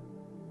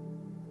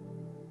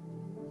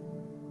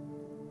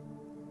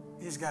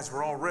 These guys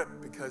were all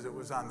ripped because it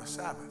was on the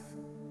Sabbath.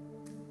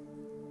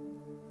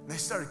 They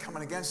started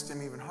coming against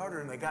him even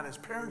harder, and they got his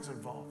parents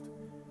involved.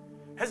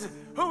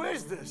 Who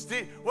is this?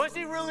 Was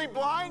he really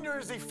blind, or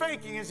is he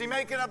faking? Is he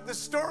making up this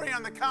story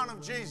on the count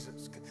of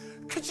Jesus?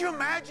 Could you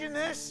imagine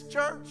this,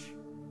 church?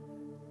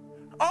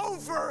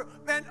 Over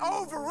and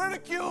over,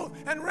 ridicule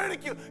and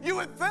ridicule. You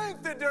would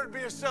think that there'd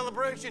be a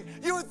celebration.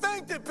 You would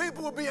think that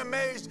people would be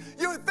amazed.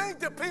 You would think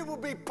that people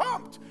would be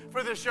pumped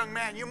for this young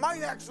man. You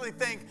might actually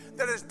think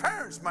that his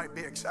parents might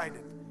be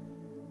excited.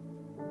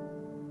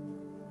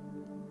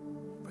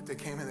 But they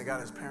came and they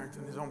got his parents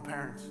and his own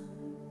parents,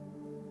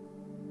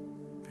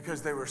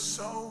 because they were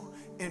so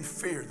in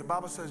fear. The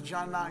Bible says,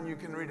 John 9, you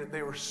can read it.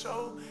 They were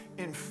so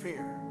in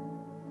fear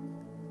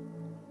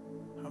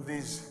of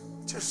these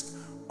just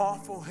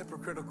awful,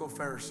 hypocritical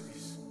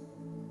Pharisees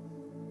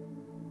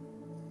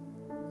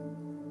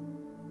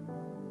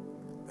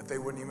that they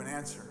wouldn't even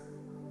answer.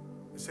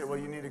 They say, well,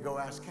 you need to go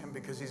ask him,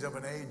 because he's of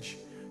an age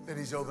that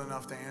he's old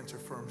enough to answer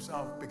for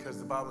himself, because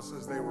the Bible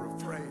says they were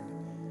afraid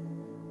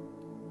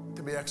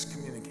to be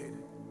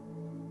excommunicated.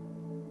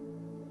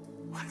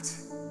 What?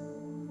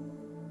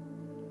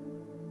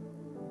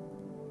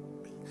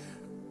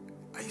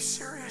 Are you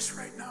serious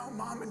right now,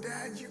 Mom and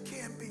Dad? You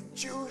can't be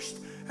juiced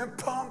and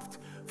pumped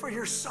for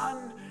your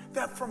son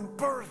that from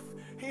birth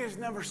he has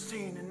never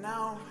seen, and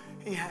now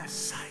he has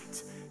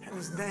sight, and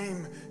his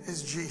name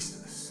is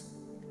Jesus.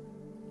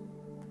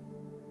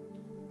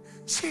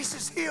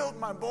 Jesus healed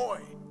my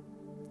boy.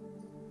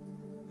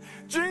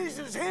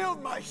 Jesus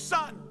healed my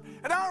son.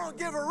 And I don't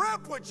give a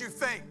rip what you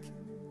think.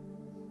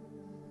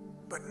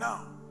 But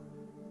no.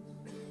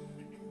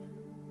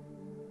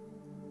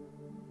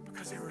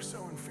 Because they were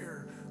so in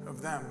fear of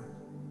them,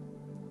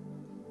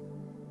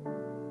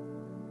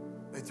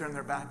 they turned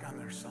their back on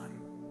their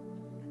son.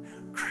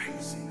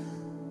 Crazy.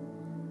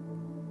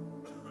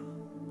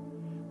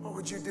 What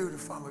would you do to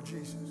follow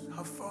Jesus?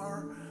 How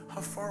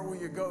far will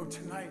you go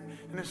tonight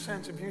in a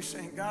sense of you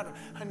saying, God,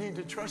 I need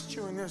to trust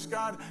you in this.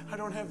 God, I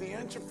don't have the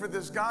answer for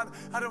this. God,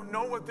 I don't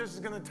know what this is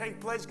going to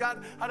take place.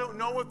 God, I don't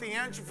know what the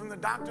answer from the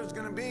doctor is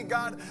going to be.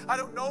 God, I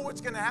don't know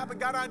what's going to happen.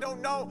 God, I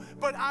don't know,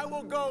 but I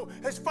will go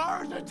as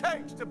far as it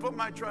takes to put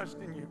my trust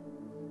in you.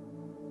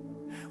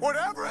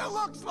 Whatever it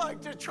looks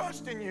like to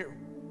trust in you.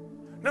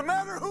 No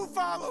matter who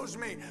follows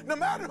me, no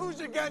matter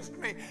who's against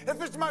me.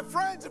 If it's my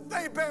friends, if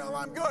they bail,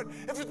 I'm good.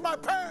 If it's my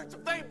parents,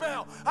 if they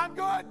bail, I'm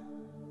good.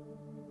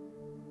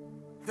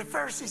 The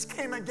Pharisees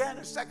came again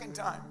a second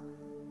time.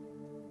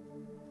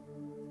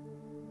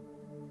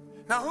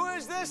 Now, who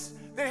is this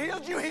that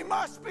healed you? He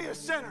must be a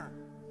sinner.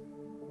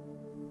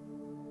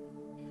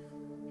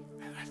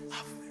 And I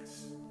love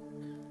this.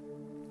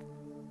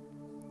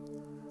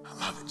 I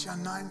love it.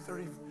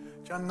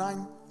 John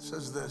 9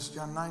 says this.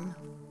 John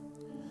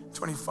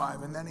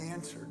 9:25. And then he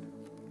answered.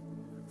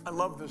 I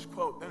love this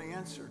quote. Then he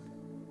answered.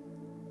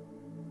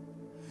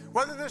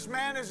 Whether this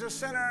man is a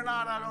sinner or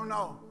not, I don't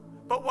know.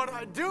 But what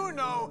I do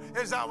know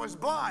is I was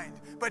blind,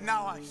 but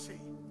now I see.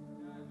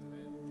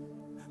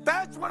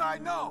 That's what I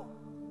know.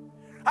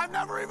 I've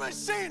never even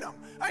seen him.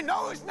 I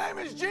know his name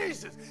is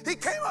Jesus. He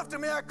came up to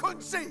me, I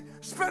couldn't see,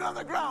 spit on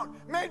the ground,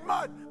 made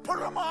mud, put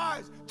it on my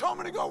eyes, told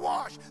me to go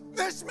wash.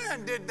 This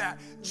man did that.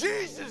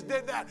 Jesus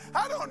did that.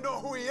 I don't know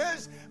who he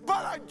is,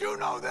 but I do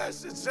know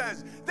this. It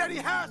says that he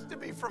has to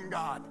be from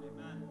God.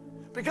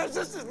 Because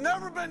this has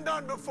never been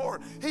done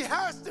before. He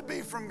has to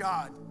be from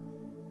God.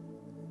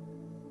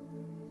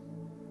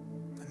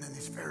 And then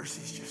these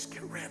Pharisees just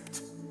get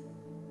ripped.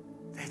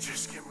 They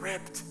just get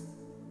ripped.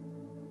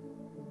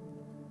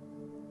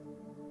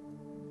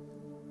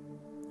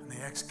 And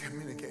they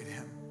excommunicate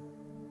him.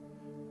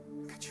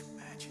 Could you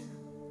imagine?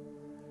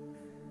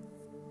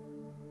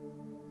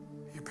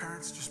 Your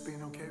parents just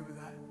being okay with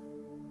that?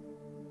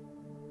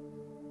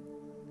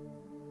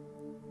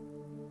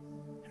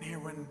 And here,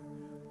 when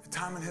the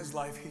time in his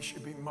life he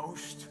should be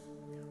most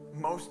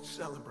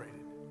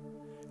celebrated,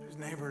 his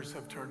neighbors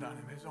have turned on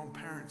him. His own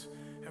parents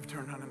have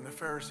turned on him. The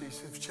Pharisees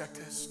have checked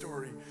his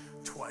story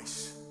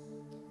twice.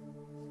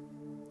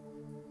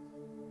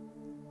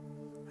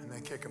 And they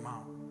kick him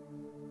out.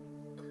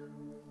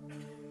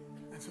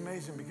 It's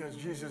amazing because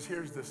Jesus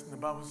hears this, and the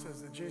Bible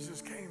says that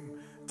Jesus came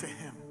to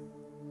him.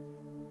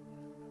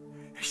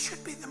 It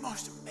should be the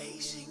most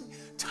amazing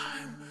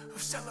time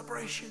of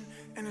celebration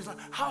in his life.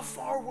 How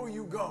far will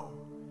you go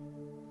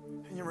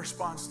in your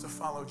response to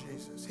follow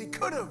Jesus? He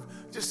could have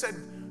just said,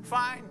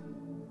 fine,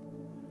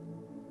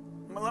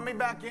 let me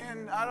back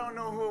in. I don't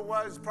know who it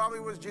was. Probably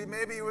was Jesus.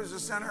 Maybe he was a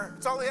sinner.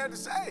 That's all he had to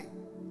say.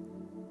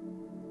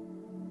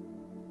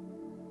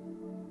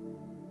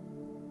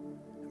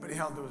 But he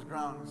held to his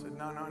ground and said,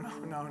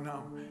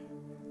 no.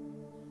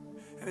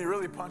 And he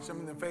really punched him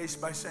in the face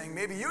by saying,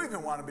 maybe you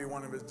even want to be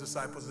one of his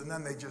disciples. And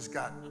then they just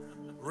got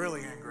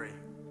really angry.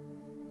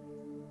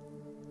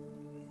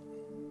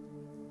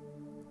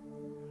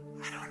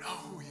 I don't know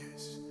who he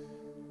is.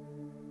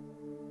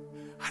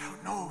 I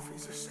don't know if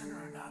he's a sinner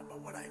or not, but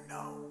what I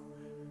know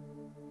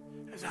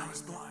is I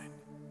was blind,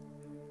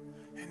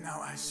 and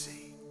now I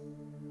see.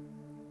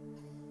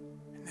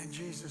 And then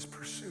Jesus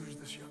pursues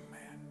this young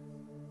man.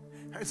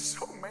 It's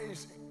so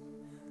amazing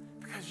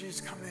because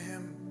Jesus come to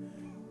him,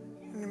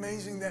 and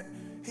amazing that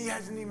he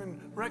hasn't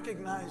even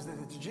recognized that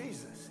it's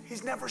Jesus.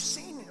 He's never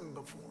seen him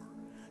before.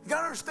 You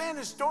got to understand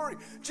his story.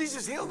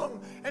 Jesus healed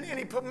him, and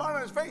he put mud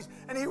on his face,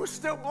 and he was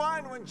still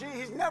blind when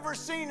he's never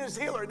seen his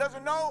healer. He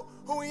doesn't know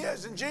who he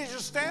is, and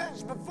Jesus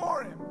stands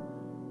before him.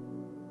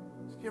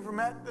 You ever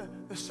met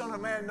the Son of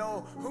Man?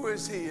 Know who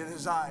is he in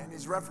his eye? And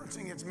he's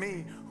referencing, it's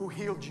me who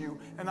healed you,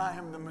 and I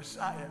am the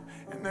Messiah.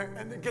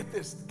 And get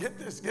this.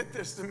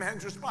 The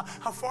man's response.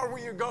 How far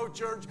will you go,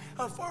 church?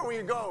 How far will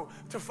you go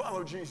to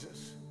follow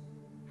Jesus?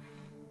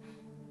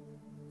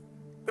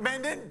 The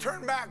man didn't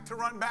turn back to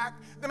run back.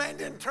 The man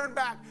didn't turn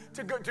back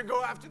to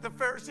go after the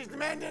Pharisees. The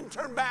man didn't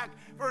turn back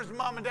for his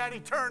mom and dad. He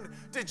turned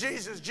to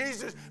Jesus.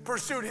 Jesus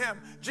pursued him.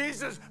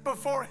 Jesus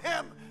before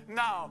him.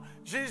 Now,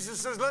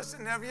 Jesus says,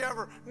 listen, have you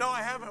ever? No,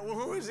 I haven't. Well,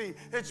 who is he?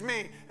 It's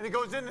me. And he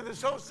goes into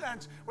this whole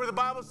sense where the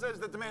Bible says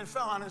that the man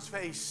fell on his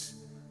face.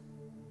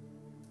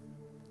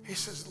 He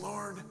says,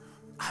 Lord,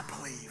 I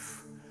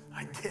believe.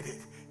 I get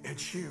it.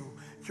 It's you.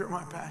 You're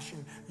my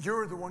passion.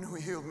 You're the one who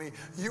healed me.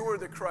 You are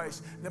the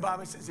Christ. And the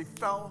Bible says he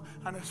fell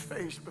on his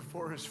face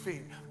before his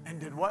feet.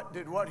 And did what?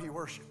 He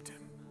worshiped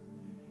him.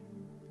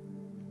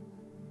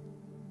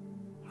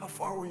 How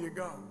far will you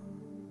go?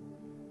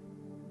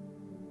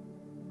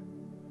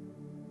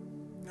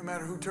 No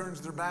matter who turns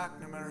their back,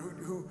 no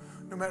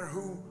matter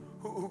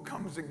who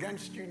comes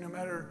against you, no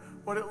matter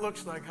what it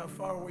looks like, how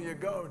far will you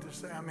go to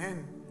say, I'm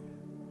in?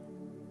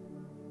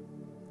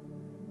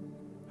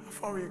 How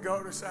far will you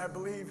go to say, I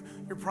believe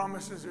your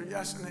promises are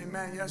yes and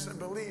amen. Yes, I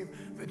believe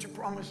that your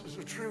promises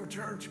are true,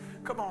 church.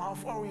 Come on, how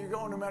far will you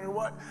go no matter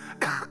what,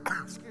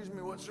 excuse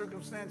me, what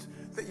circumstance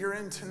that you're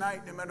in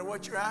tonight, no matter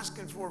what you're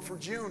asking for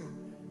June?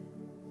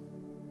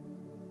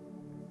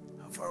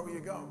 How far will you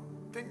go?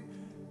 It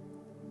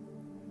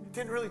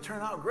didn't really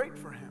turn out great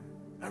for him.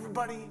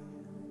 Everybody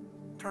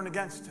turned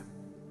against him.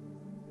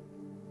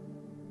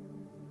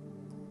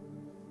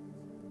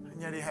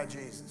 And yet he had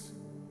Jesus.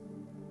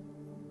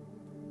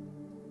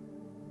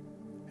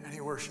 And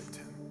he worshiped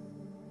him.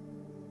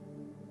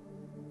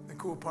 The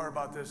cool part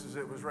about this is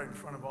it was right in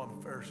front of all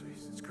the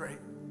Pharisees. It's great.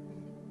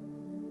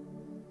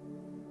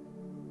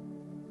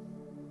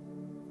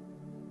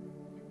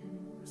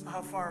 So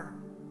how far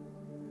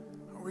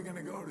are we going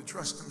to go to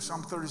trust him?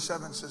 Psalm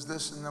 37 says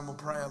this, and then we'll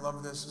pray. I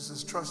love this. It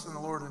says, trust in the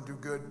Lord and do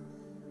good.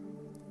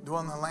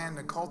 Dwell in the land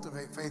and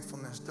cultivate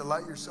faithfulness.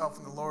 Delight yourself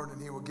in the Lord,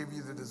 and he will give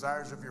you the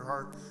desires of your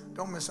heart.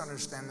 Don't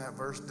misunderstand that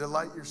verse.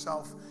 Delight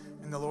yourself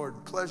in the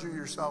Lord. Pleasure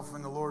yourself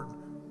in the Lord.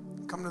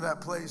 Come to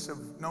that place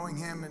of knowing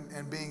him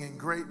and being in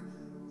great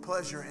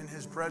pleasure in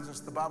his presence.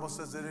 The Bible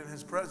says that in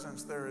his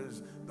presence there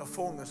is the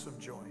fullness of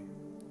joy.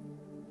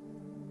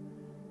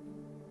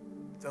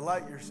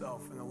 Delight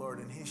yourself in the Lord,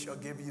 and he shall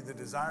give you the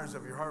desires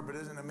of your heart. But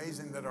isn't it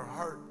amazing that our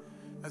heart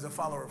as a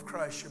follower of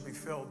Christ should be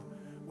filled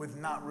with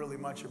not really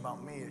much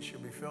about me? It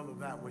should be filled with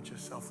that which is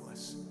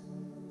selfless.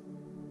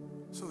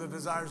 So the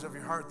desires of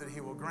your heart that he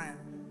will grant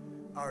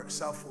are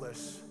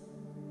selfless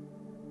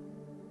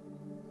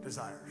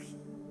desires.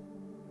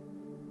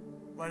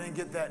 Well, I didn't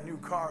get that new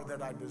car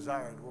that I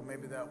desired. Well,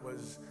 maybe that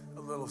was a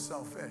little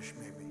selfish,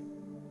 maybe.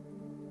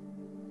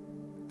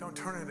 Don't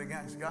turn it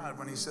against God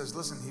when he says,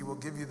 listen, he will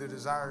give you the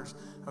desires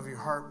of your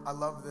heart. I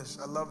love this.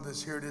 I love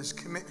this. Here it is.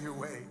 Commit your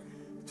way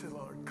to the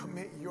Lord.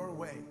 Commit your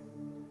way.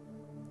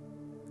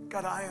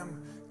 God, I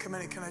am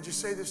committing. Can I just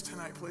say this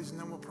tonight, please, and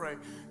then we'll pray.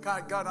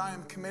 God, I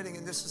am committing,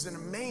 and this is an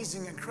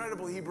amazing,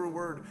 incredible Hebrew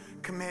word,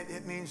 commit.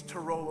 It means to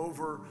roll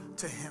over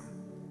to him.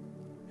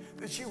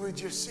 That you would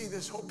just see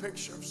this whole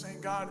picture of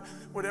saying, God,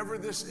 whatever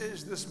this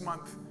is this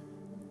month,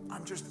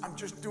 I'm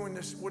just doing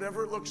this,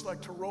 whatever it looks like,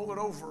 to roll it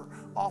over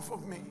off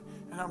of me,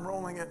 and I'm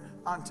rolling it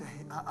onto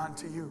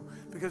you.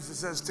 Because it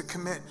says to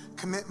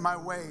commit my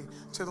way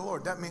to the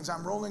Lord. That means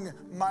I'm rolling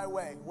my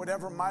way.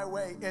 Whatever my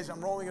way is,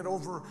 I'm rolling it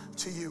over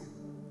to you.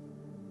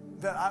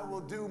 That I will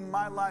do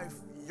my life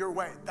your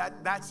way.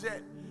 That's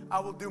it.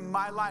 I will do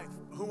my life,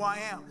 who I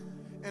am.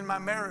 In my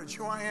marriage,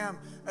 who I am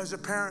as a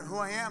parent, who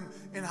I am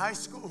in high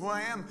school, who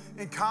I am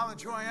in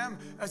college, who I am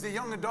as a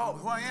young adult,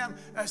 who I am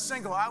as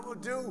single. I will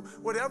do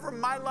whatever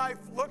my life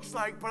looks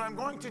like, but I'm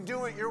going to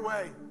do it your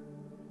way.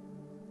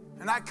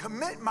 And I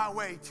commit my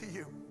way to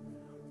you.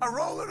 I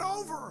roll it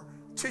over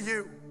to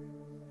you.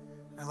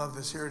 I love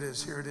this. Here it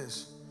is. Here it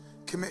is.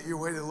 Commit your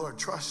way to the Lord.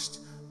 Trust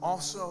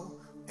also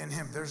in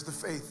him. There's the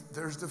faith.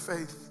 There's the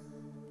faith.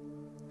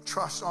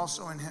 Trust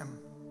also in him.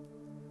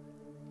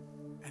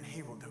 And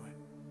he will do it.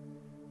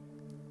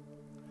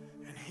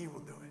 He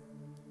will do it.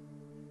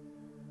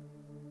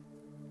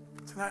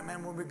 Tonight,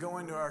 man, when we go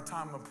into our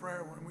time of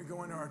prayer, when we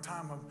go into our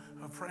time of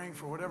praying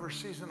for whatever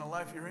season of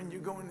life you're in, you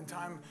go into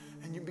time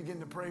and you begin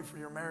to pray for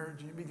your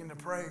marriage. You begin to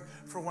pray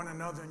for one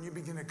another, and you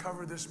begin to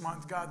cover this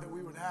month, God, that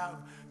we would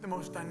have the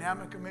most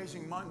dynamic,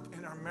 amazing month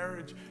in our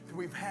marriage that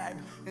we've had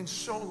in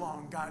so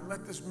long, God.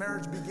 Let this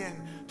marriage begin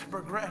to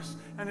progress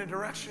in a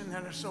direction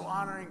that is so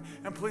honoring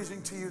and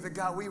pleasing to you, that,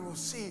 God, we will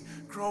see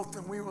growth,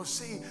 and we will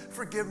see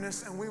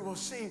forgiveness, and we will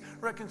see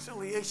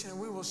reconciliation, and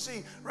we will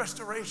see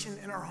restoration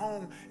in our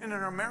home and in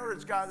our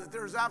marriage, God, that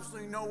there's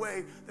absolutely no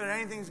way that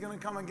anything's going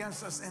to come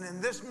against us. And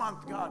in this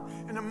month, God,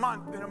 in a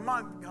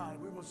month,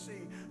 God, we will see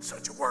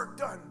such work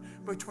done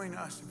between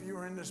us. If you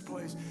are in this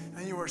place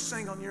and you are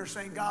single and you're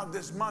saying, God,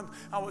 this month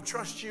I will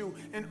trust you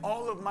in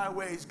all of my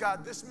ways.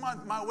 God, this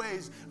month my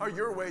ways are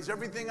your ways.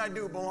 Everything I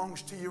do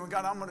belongs to you. And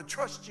God, I'm going to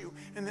trust you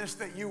in this,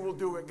 that you will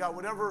do it. God,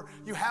 whatever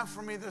you have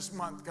for me this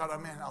month, God,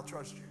 amen, I'll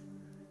trust you.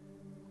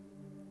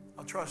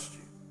 I'll trust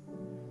you.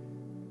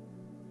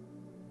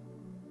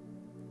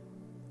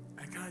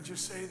 And can I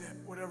just say that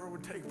whatever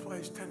would take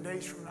place 10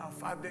 days from now,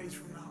 5 days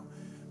from now,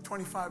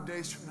 25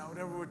 days from now,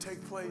 whatever would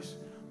take place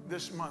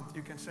this month,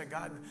 you can say,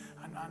 God,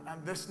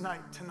 on this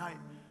night, tonight,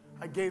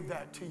 I gave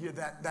that to you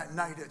that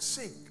night at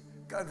Seek.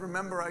 God,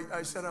 remember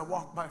I said I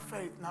walk by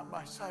faith, not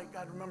by sight.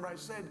 God, remember I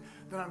said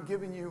that I'm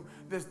giving you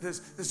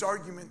this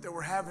argument that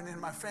we're having in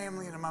my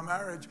family and in my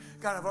marriage.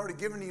 God, I've already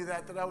given you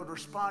that I would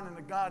respond in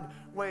a God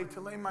way to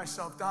lay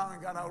myself down.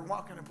 And God, I would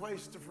walk in a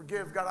place to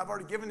forgive. God, I've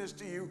already given this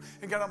to you.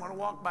 And God, I'm going to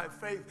walk by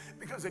faith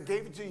because I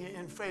gave it to you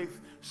in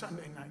faith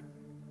Sunday night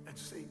at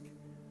Seek.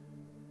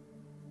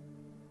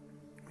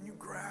 When you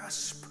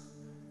grasp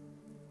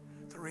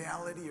the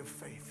reality of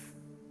faith,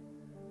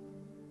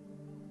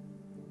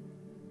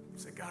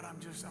 Say, God, I'm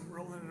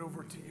rolling it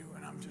over to you,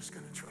 and I'm just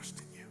going to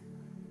trust in you.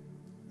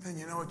 Then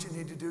you know what you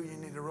need to do? You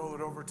need to roll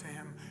it over to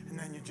him, and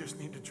then you just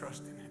need to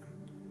trust in him.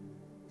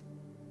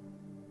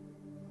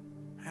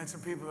 I had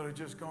some people that are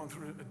just going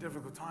through a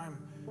difficult time.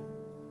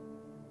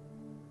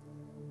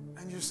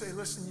 And you say,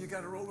 listen, you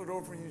got to roll it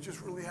over, and you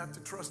just really have to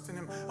trust in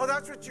him. Oh,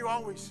 that's what you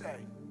always say.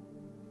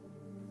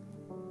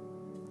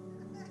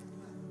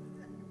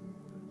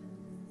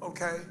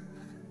 Okay.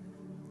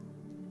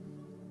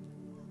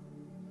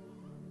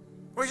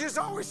 We just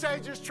always say,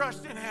 just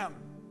trust in him.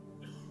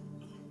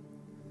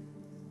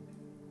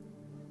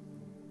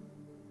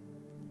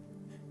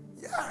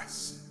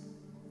 Yes.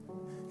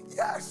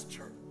 Yes,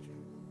 church.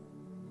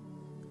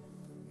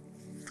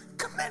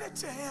 Commit it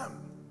to him.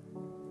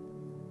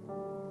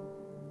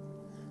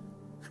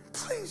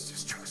 Please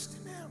just trust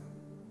in him.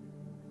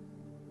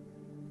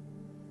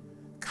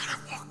 God, I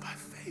walk by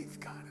faith,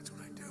 God. That's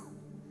what I do.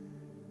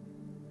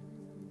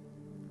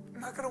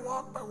 I'm not going to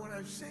walk by what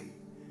I see.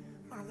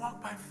 I'm going to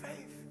walk by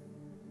faith.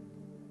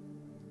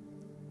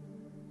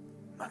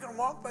 I'm not going to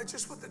walk by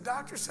just what the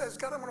doctor says.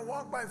 God, I'm going to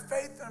walk by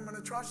faith, and I'm going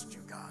to trust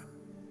you, God.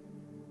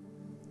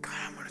 God,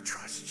 I'm going to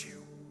trust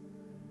you.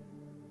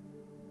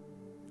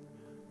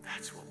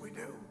 That's what we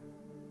do.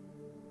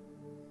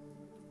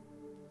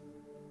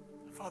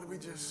 Father,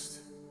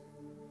 it's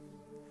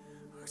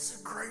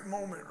a great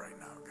moment right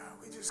now, God.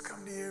 We just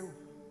come to you.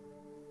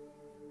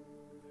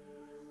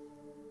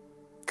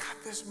 God,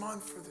 this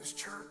month for this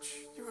church,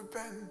 you have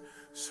been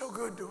so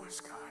good to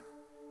us, God.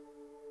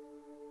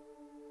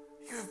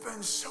 You have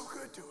been so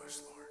good to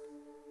us, Lord.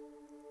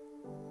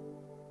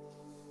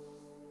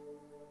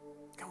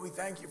 God, we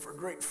thank you for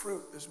great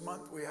fruit this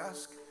month. We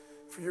ask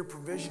for your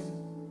provision.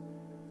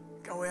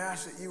 God, we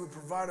ask that you would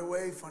provide a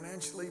way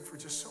financially for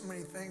just so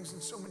many things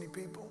and so many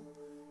people.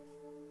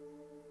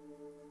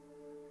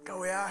 God,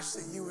 we ask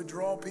that you would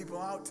draw people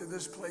out to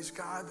this place,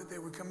 God, that they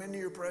would come into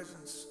your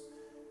presence.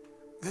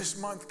 This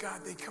month,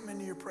 God, they come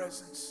into your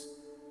presence.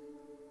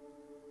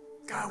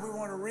 God, we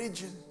want a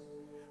region.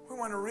 We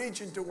want a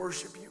region to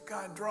worship you.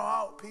 God, draw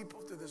out people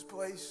to this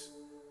place.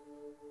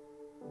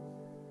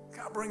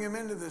 God, bring them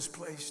into this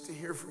place to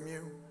hear from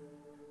you.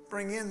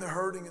 Bring in the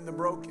hurting and the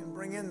broken.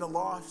 Bring in the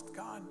lost,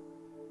 God.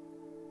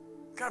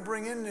 God,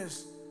 bring them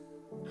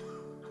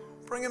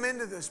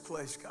into this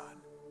place, God.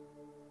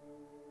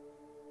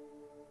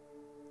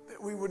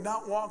 That we would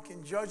not walk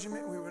in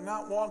judgment. We would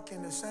not walk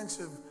in a sense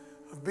of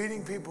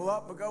beating people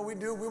up. But God, we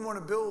want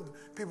to build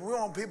people. We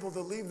want people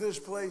to leave this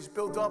place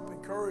built up,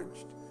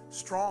 encouraged,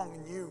 strong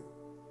in you.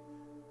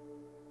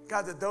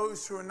 God, that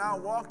those who are now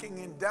walking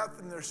in death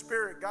in their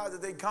spirit, God,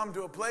 that they come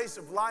to a place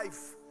of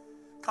life,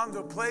 come to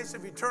a place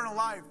of eternal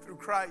life through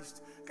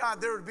Christ. God,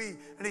 there would be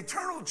an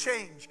eternal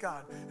change,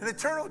 God, an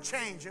eternal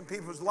change in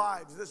people's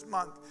lives this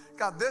month.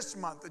 God, this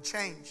month, a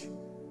change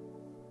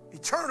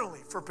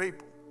eternally for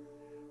people,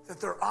 that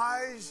their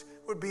eyes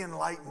would be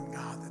enlightened,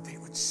 God, that they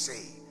would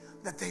see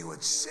that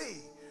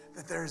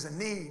there is a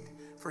need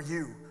for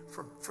you,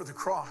 for the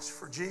cross,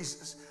 for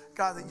Jesus.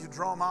 God, that you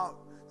draw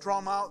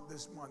them out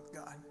this month,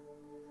 God.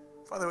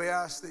 Father, we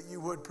ask that you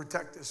would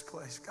protect this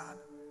place, God.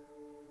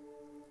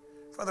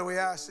 Father, we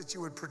ask that you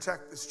would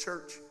protect this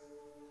church.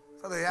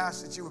 Father, we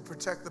ask that you would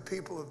protect the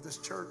people of this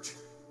church.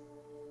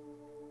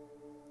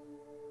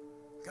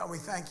 God, we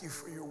thank you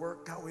for your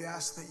work. God, we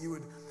ask that you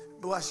would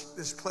bless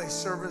this place,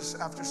 service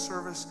after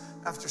service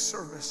after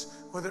service,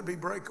 whether it be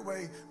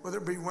Breakaway, whether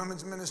it be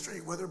women's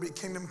ministry, whether it be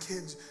Kingdom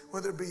Kids,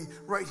 whether it be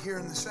right here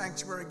in the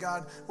sanctuary,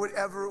 God,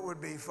 whatever it would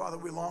be. Father,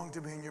 we long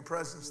to be in your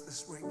presence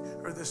this week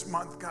or this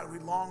month, God. We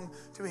long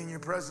to be in your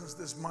presence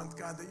this month,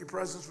 God, that your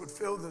presence would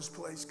fill this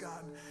place,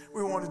 God.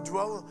 We want to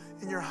dwell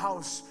in your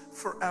house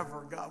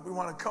forever, God. We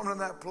want to come to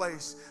that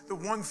place. The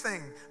one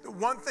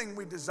thing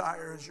we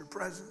desire is your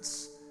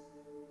presence.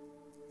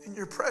 In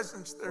your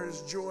presence, there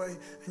is joy.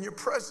 In your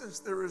presence,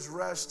 there is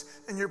rest.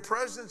 In your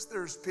presence,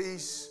 there is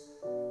peace.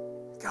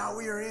 God,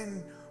 we are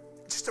in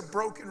just a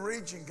broken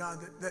region, God,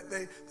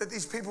 that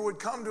these people would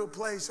come to a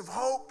place of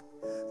hope.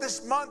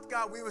 This month,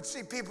 God, we would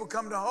see people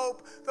come to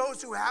hope.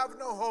 Those who have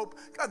no hope,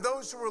 God,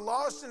 those who are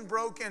lost and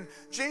broken.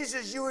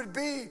 Jesus, you would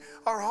be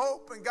our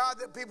hope. And God,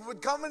 that people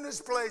would come in this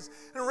place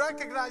and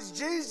recognize,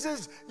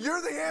 Jesus,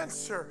 you're the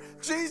answer.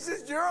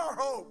 Jesus, you're our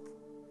hope.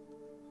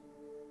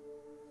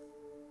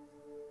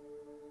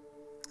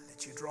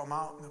 You draw them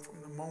out, and from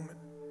the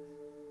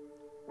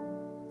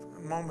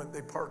moment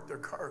they park their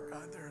car,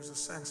 God, there's a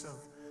sense of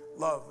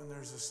love, and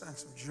there's a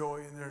sense of joy,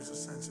 and there's a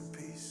sense of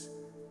peace.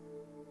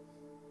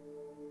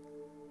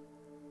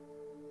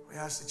 We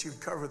ask that you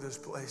cover this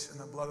place in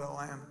the blood of the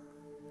Lamb.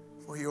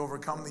 For you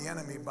overcome the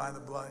enemy by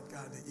the blood,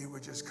 God, that you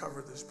would just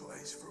cover this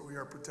place, for we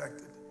are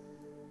protected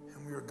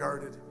and we are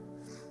guarded.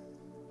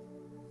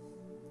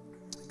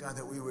 God,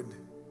 that we would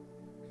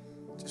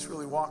just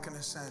really walk in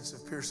a sense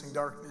of piercing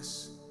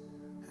darkness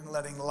and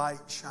letting light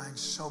shine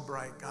so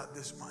bright, God,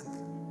 this month.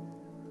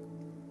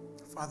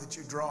 Father, that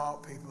you draw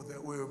out people,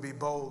 that we would be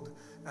bold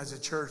as a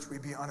church. We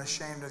be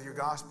unashamed of your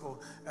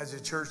gospel as a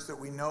church, that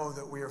we know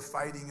that we are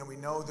fighting, and we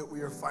know that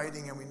we are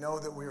fighting, and we know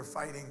that we are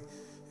fighting.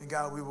 And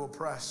God, we will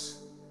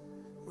press.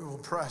 We will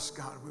press,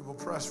 God. We will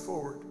press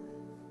forward.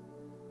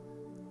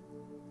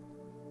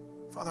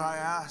 Father, I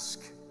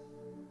ask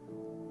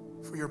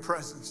for your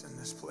presence in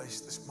this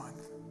place this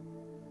month.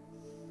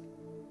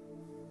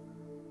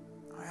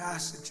 I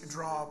ask that you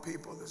draw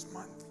people this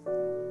month.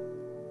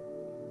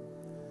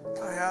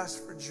 God, I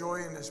ask for joy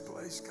in this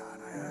place,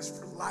 God. I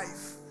ask for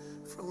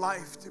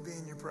life to be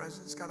in your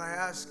presence. God, I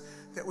ask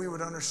that we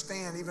would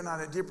understand, even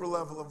on a deeper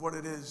level, of what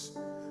it is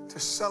to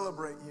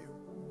celebrate you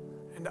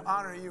and to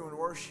honor you and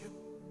worship.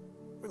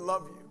 We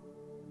love you.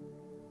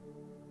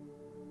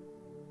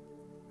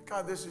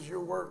 God, this is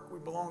your work. We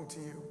belong to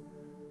you.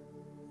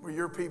 We're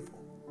your people.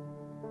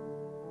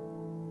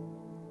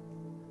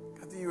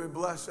 God, that you would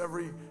bless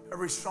every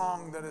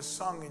song that is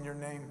sung in your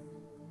name.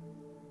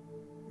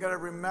 God,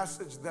 every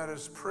message that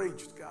is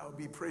preached, God, will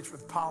be preached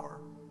with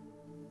power.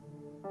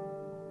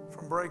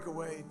 From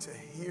Breakaway to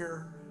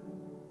here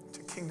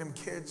to Kingdom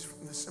Kids,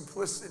 from the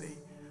simplicity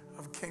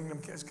of Kingdom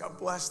Kids. God,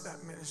 bless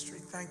that ministry.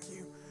 Thank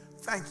you.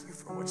 Thank you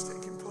for what's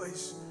taking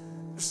place.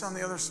 Just on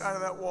the other side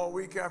of that wall,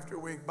 week after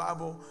week,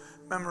 Bible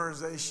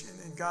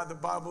memorization. And God, the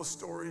Bible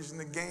stories and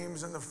the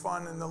games and the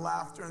fun and the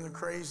laughter and the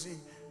crazy.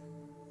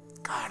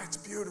 God, it's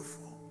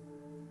beautiful.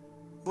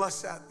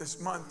 Bless that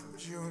this month of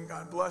June.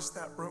 God, bless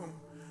that room.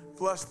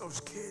 Bless those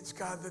kids.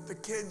 God, that the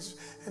kids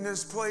in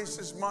this place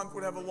this month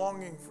would have a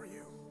longing for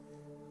you.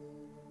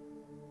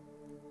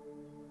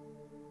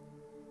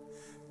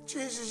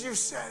 Jesus, you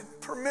said,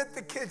 permit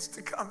the kids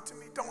to come to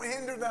me. Don't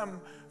hinder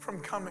them from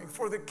coming,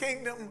 for the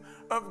kingdom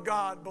of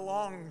God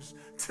belongs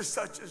to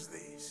such as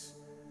these.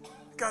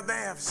 God, they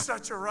have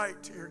such a right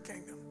to your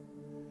kingdom.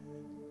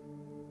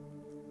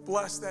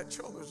 Bless that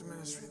children's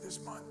ministry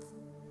this month.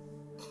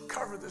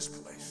 Cover this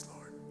place,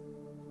 Lord.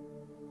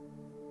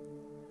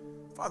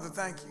 Father,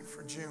 thank you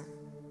for June.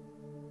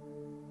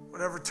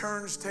 Whatever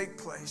turns take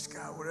place,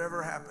 God,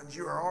 whatever happens,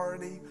 you are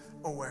already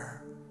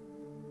aware.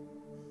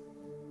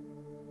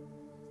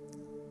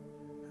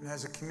 And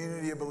as a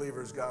community of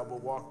believers, God, will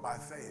walk by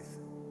faith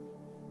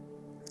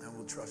and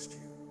will trust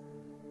you.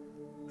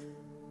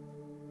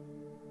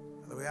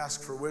 Father, we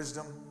ask for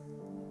wisdom.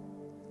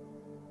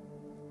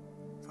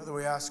 Father,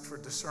 we ask for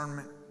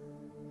discernment.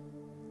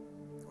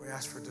 We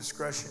ask for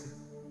discretion.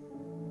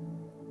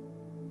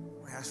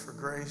 We ask for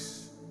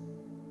grace.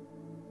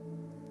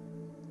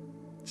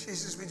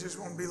 Jesus, we just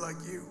won't be like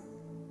you.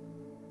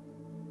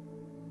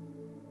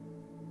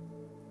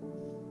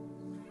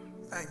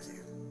 Thank you.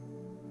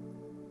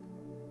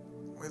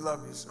 We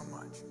love you so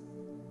much.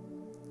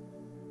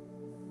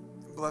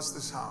 Bless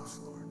this house,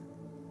 Lord.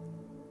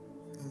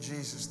 In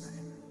Jesus'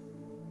 name.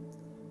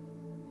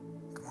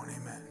 Come on,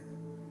 amen.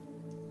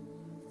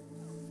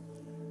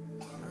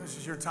 This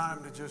is your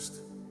time to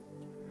just,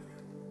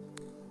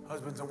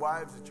 husbands and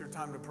wives, it's your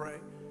time to pray.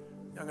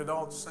 Young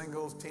adults,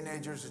 singles,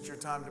 teenagers, it's your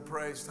time to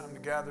pray. It's time to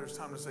gather. It's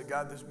time to say,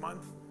 God, this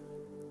month,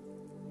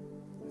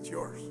 it's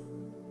yours.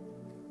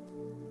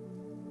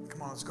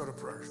 Come on, let's go to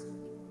prayer.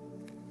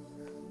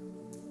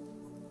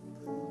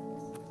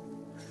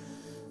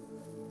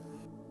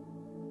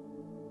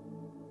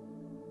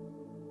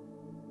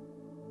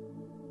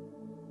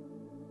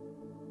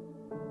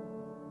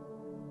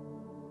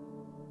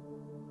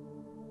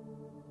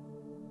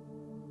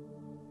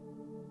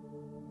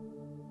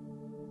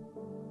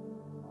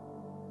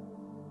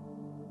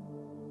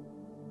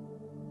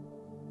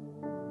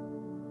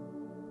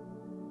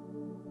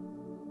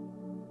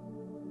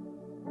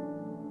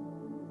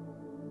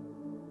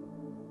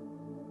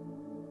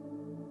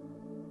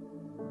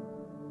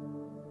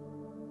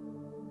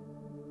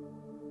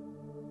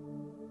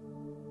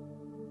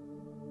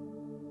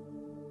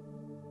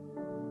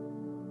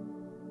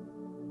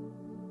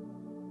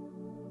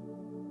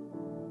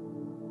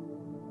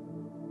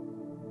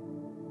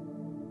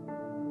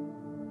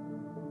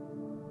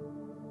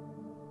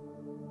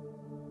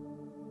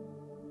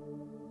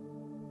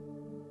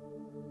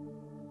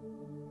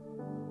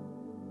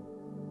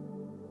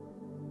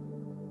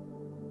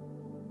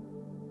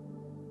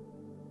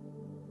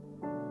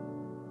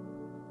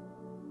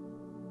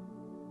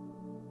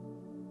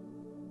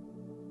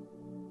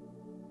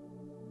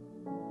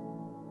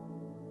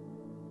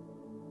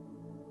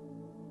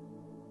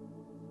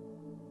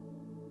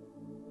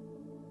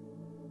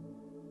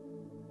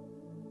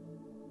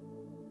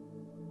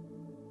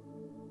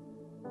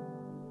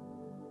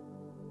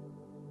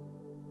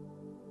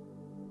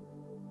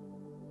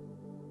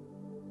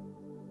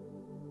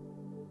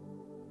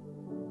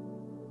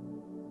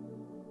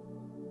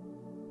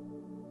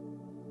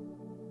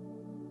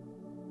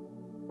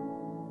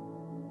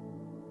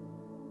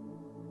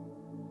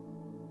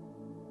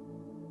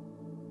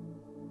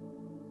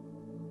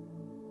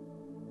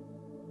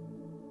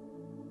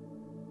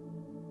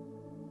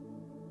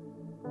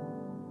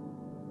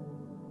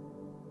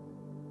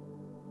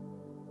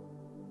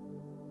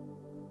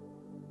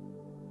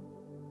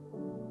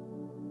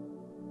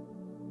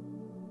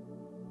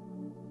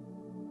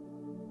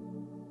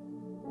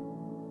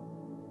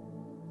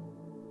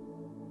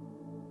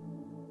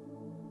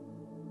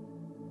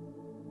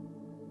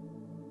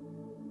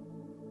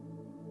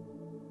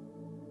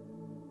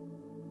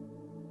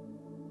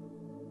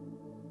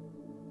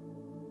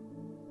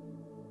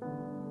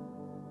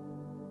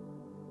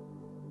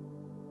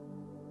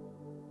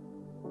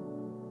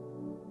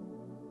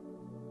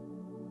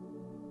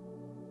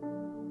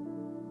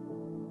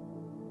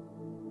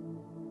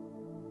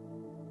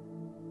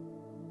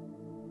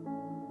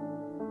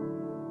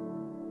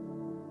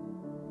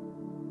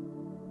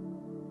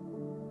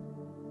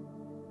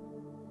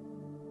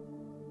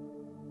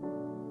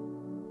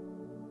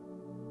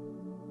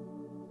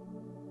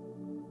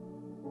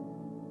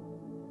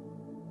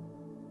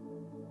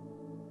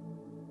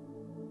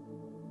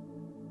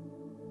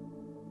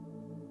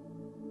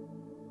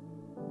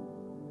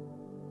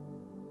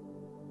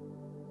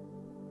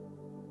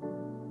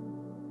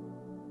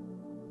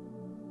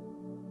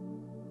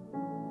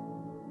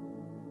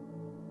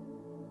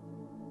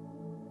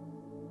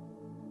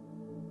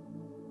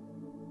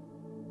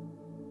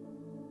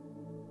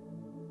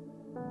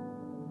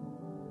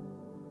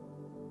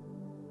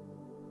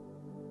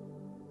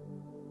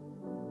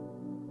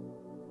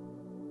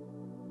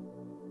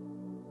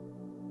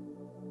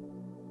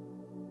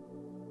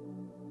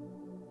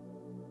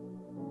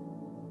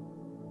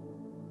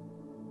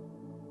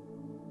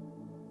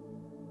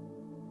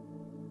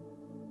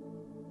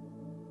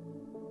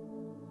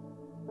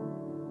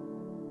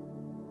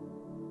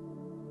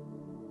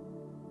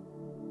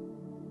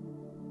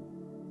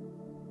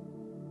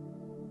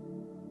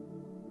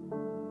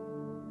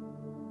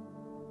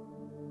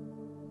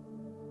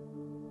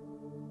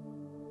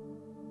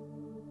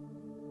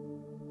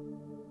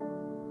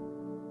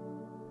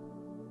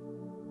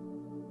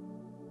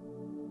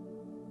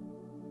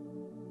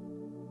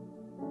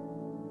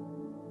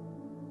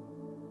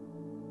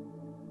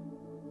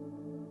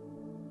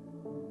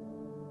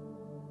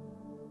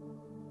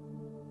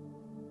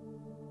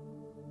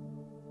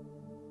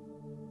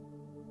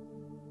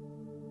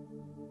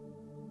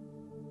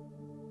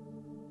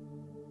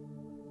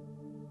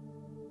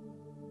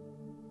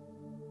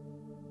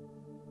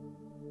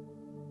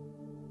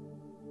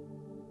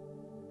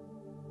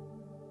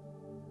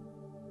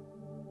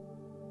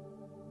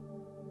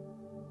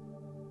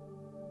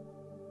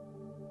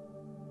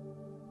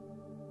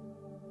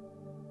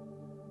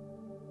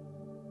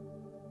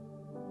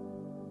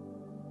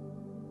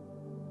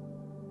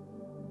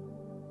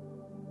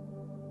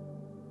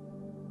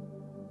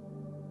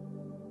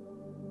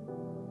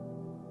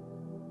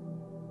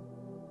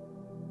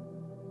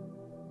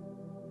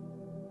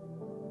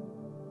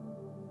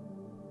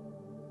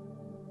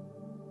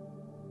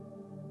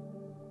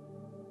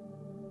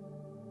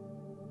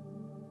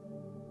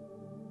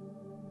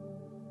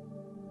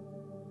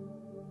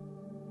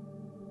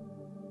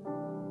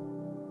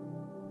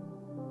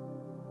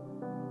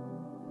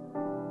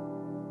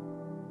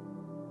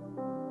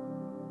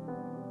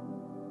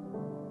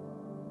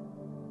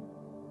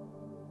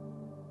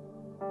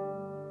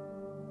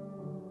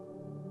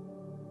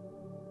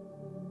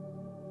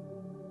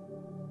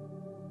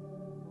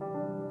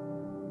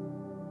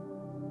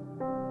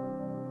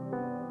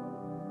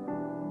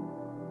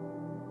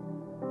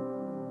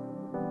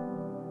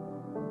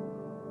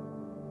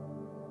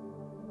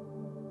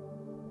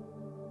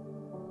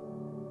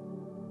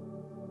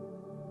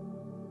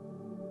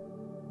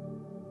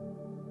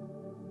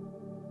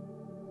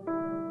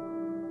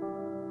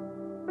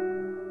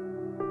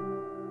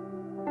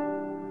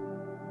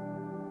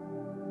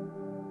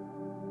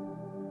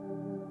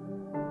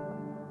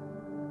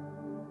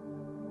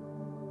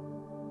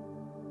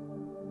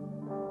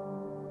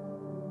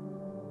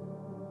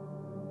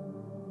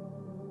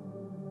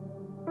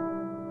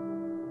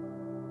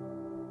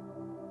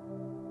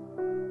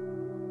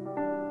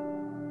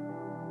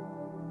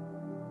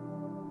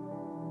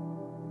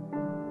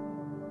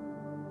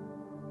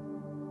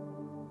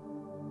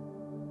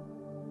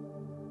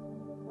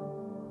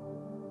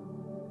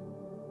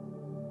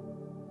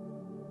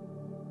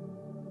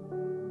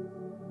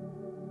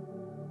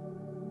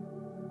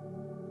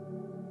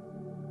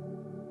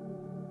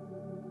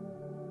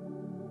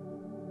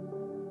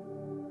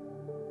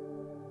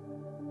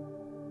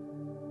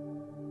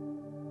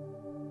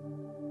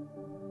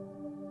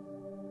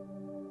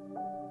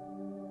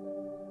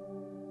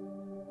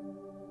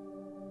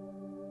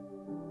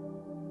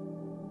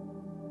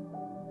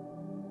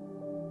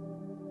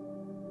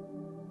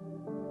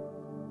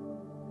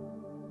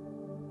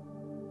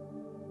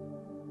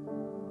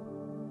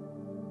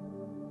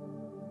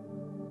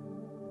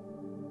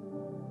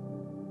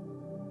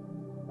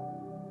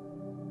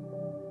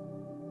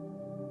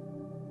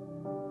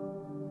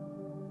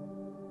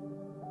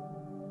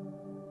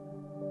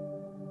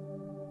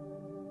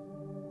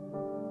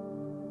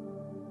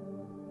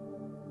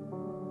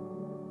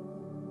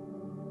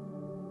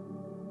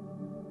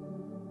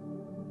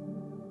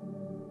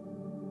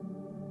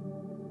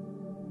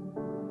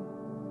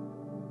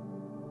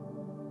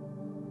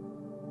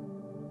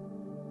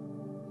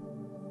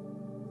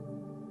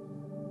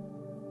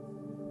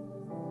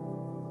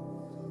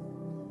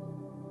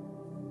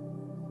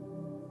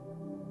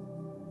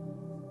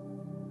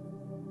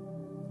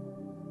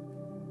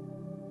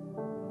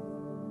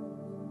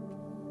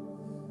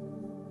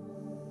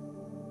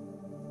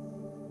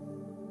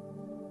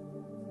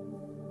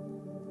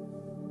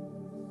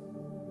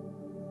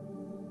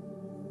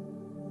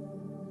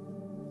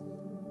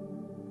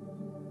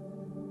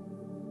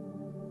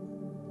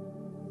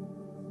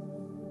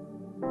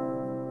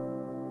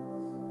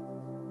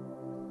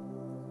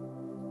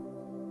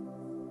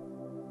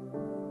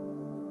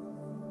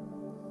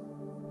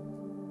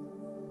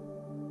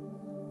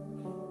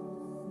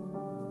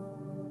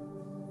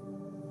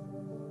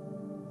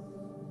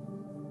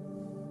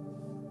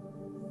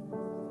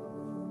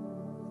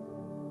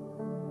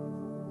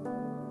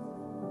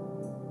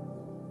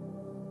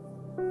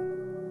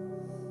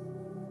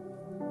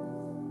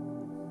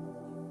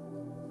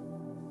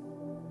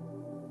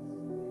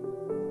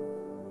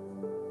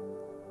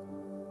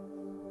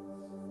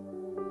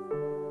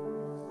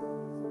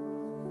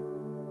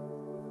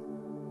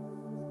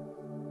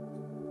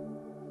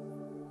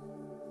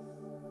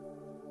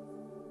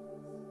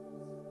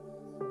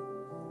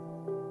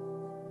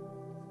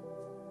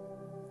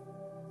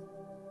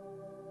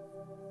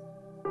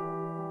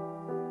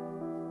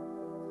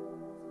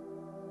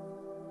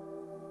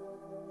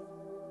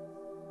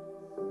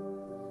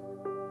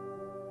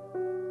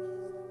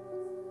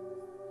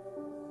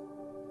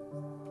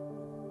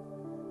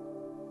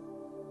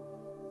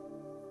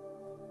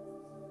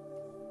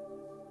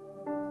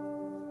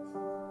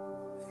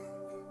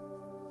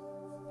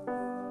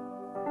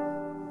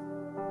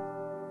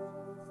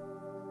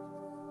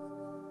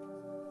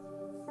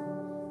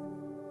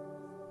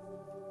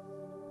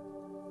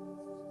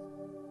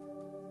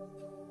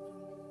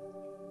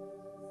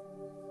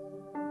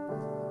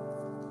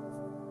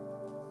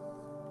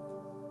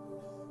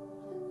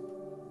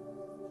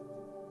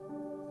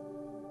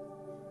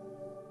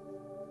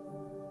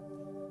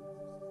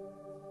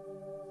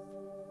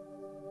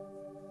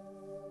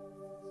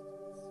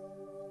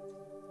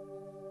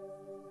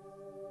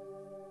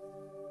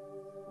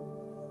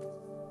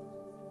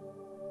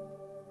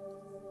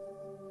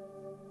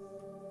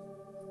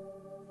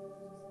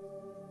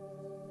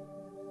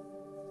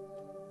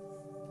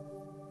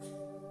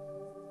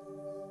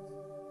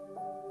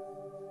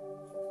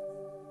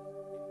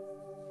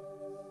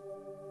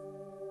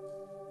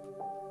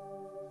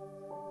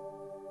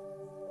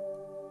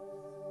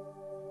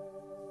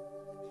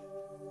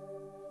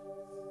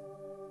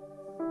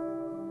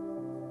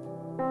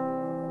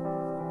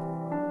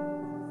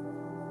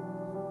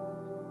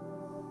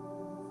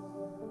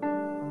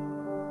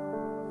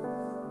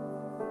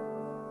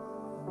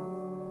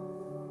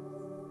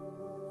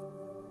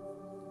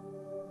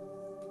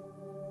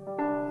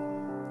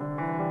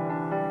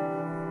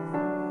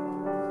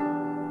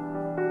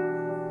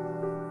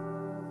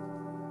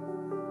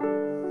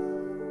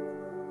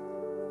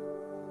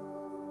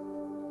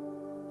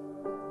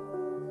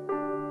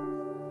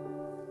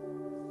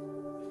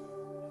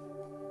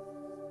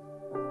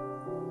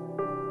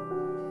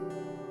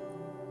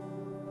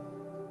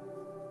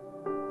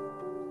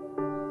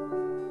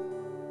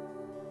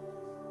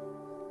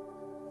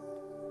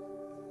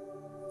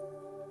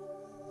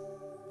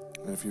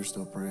 if you're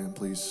still praying,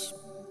 please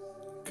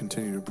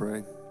continue to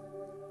pray.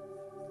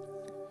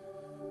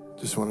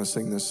 Just want to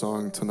sing this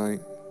song tonight.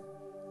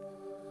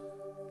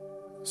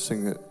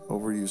 Sing it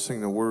over you,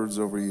 sing the words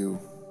over you.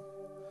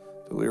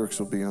 The lyrics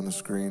will be on the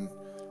screen.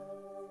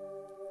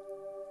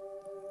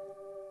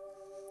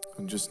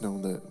 And just know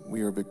that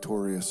we are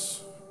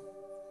victorious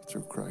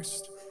through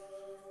Christ.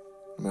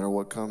 No matter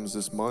what comes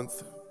this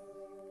month,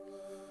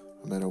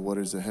 no matter what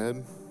is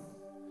ahead,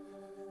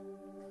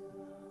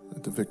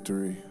 that the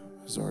victory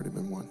has already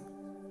been won.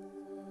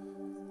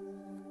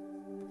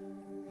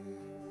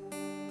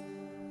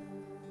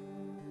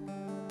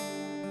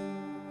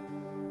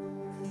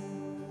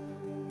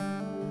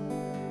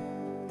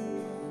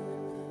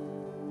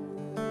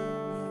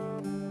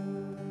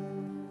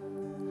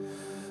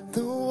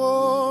 The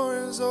war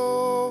is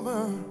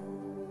over.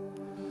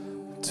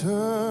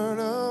 Turn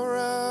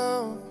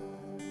around.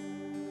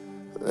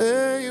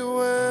 Lay your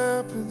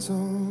weapons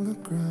on the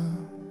ground.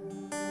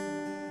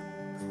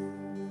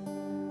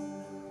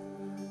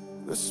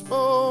 The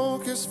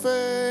smoke is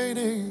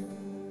fading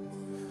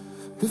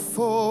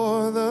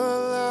before the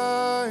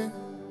light.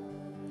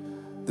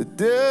 The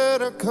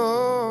dead are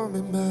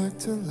coming back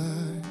to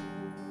life.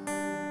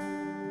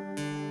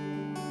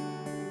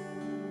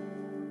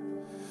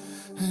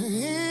 And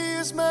He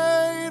has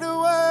made a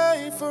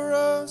way for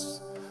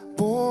us,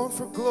 born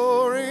for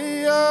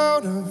glory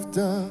out of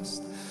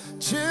dust,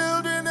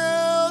 children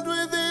held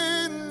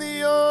within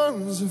the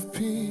arms of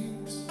peace.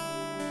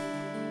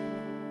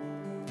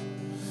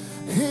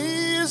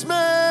 He has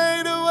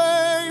made a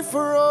way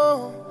for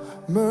all,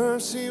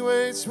 mercy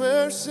waits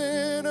where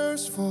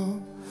sinners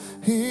fall.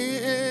 He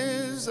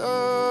is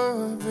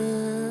our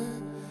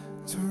victory.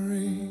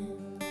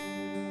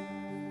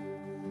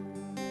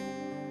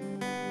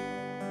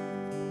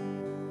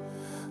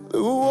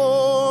 The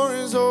war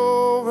is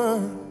over.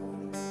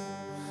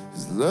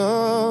 His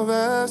love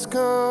has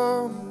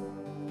come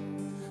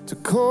to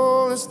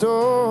call His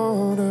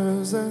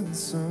daughters and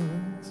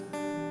sons.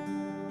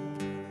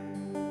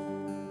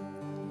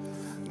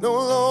 No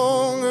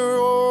longer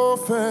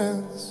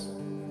orphans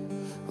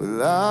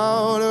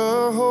without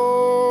a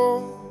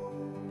home.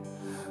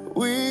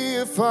 We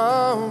have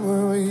found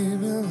where we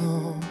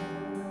belong.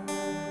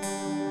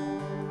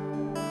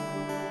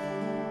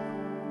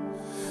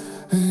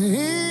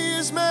 He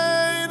has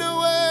made a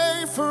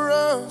way for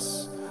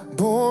us,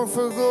 born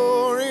for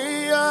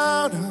glory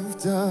out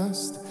of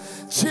dust,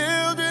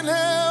 children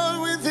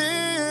held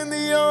within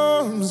the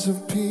arms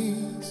of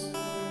peace.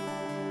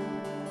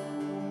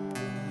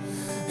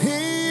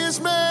 He has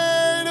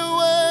made a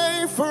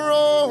way for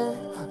all,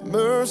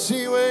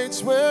 mercy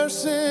waits where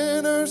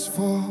sinners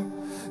fall.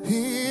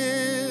 He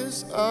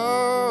is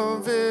our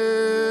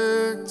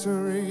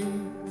victory.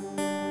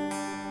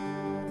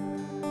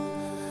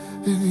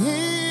 And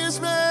He has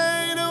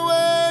made a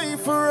way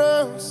for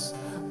us,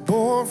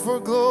 born for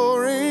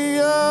glory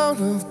out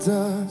of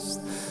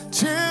dust,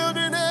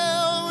 children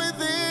held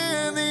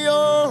within the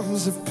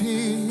arms of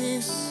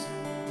peace.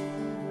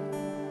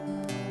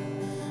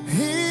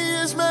 He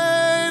has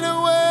made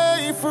a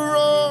way for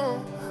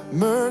all,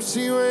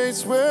 mercy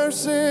waits where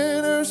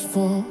sinners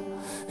fall.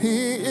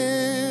 He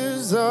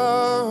is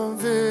our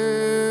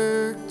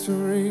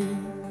victory.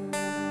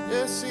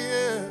 Yes, He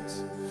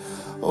is.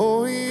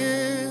 Oh, He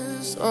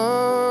is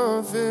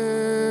our victory.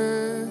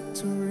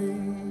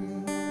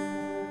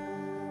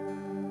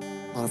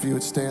 If you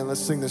would stand,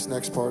 let's sing this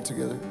next part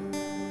together.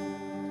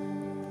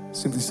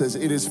 Simply says,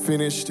 it is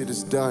finished, it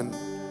is done.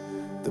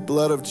 The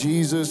blood of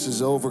Jesus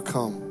is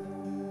overcome.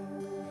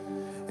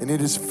 And it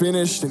is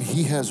finished, and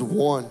He has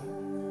won.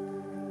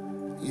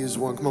 He has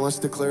won. Come on, let's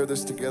declare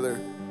this together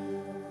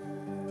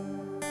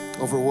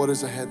over what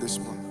is ahead this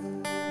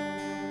month.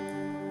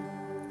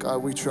 God,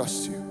 we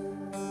trust You.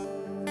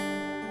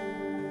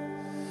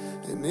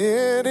 And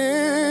it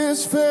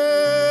is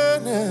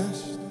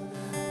finished.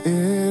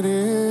 It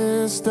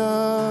is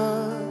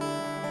done.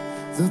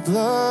 The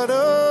blood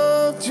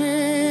of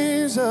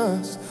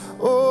Jesus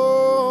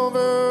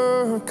overcomes.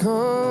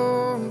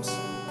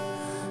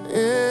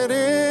 It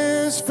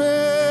is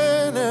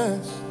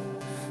finished.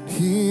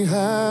 He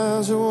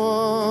has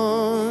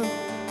won.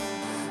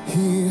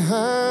 He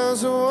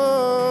has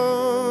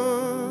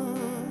won.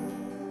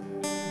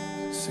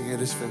 Sing,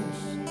 it is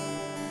finished.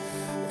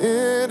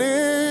 It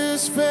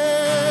is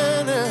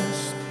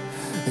finished.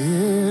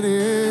 It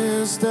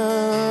is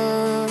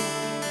done.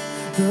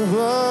 The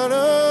blood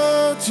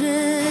of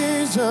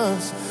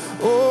Jesus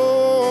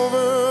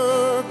overcomes.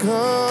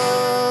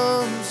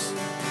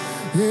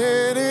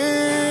 It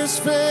is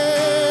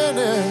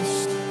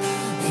finished.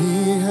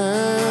 He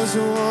has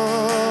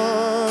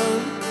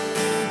won.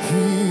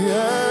 He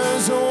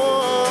has won.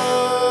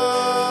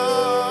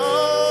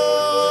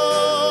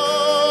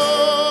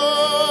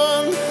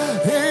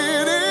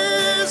 It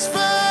is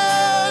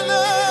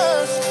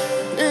finished.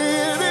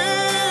 It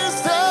is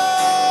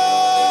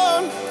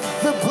done.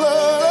 The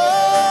blood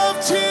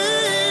of Jesus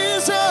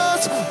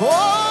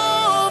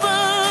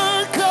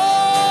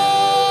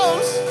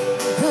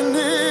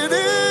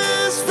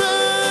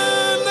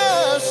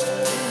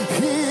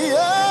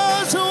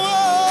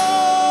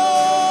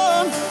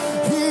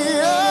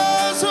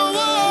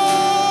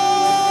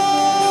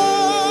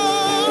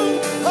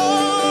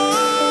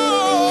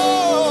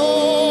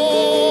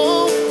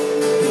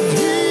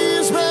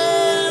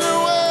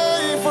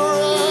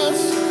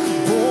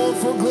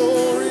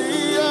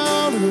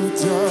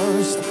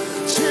dust.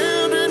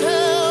 Children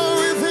held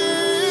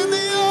within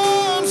the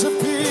arms of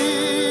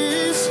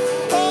peace.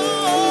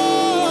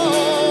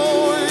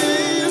 Oh,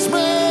 He's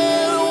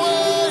made a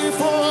way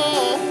for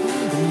all.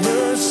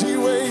 Mercy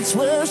waits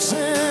where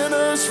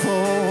sinners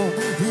fall.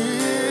 He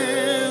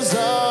is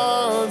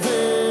our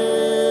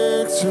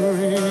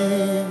victory.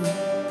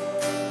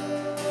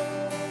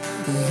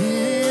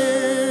 He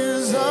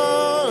is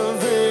our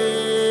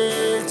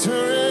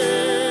victory.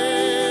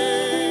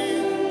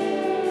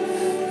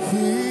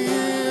 He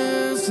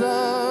is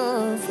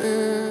our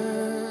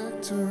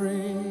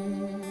victory.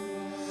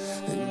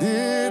 And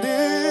it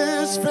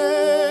is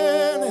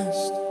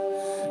finished.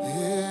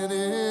 It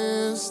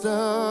is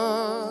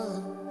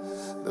done.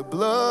 The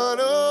blood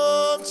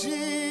of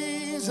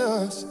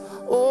Jesus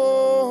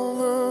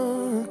overcomes.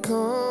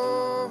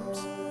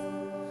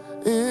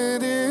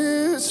 It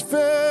is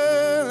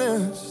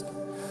finished.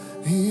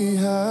 He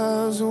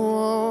has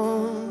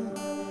won.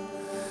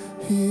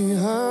 He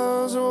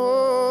has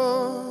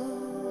won.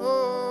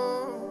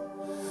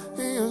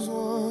 He has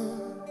won.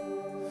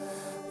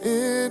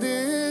 It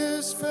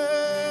is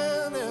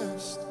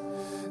finished.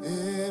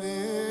 It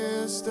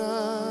is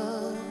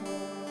done.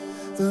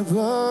 The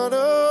blood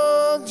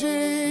of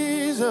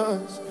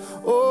Jesus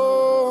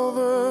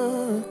overcomes.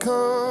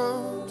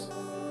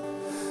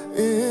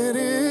 It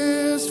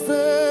is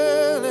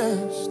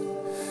finished.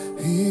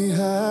 He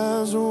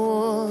has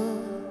won.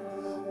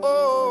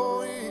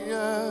 Oh, He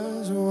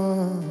has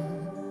won.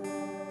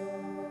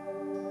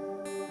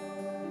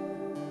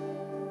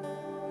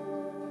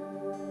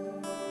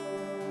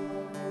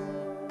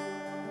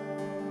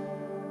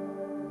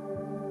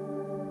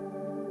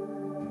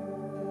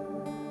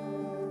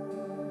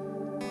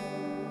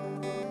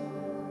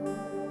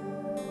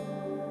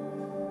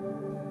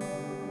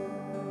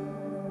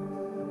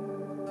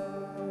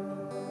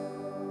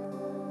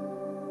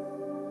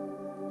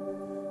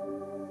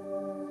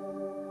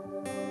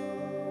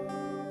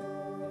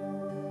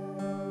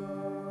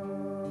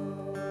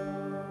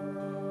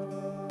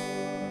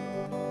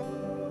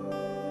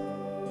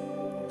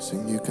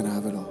 Sing, you can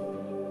have it all.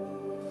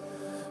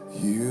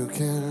 You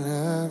can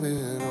have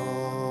it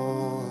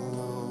all,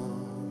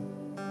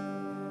 Lord.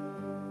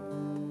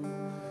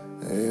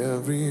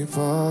 Every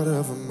part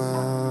of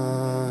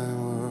my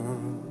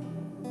world.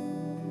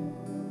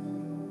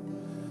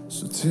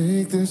 So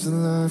take this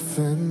life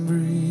and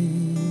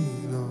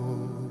breathe,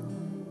 Lord.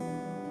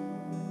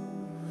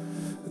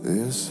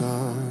 This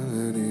heart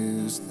that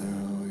is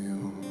now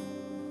yours.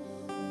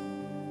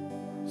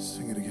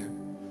 Sing it again.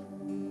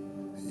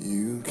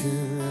 You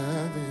can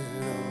have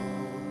it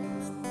all.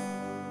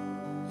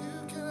 You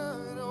can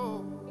have it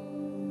all.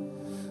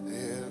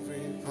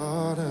 Every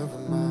part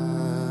of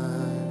my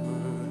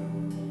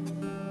world.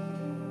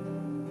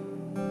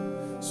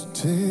 So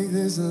take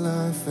this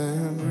life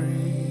and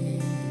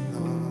breathe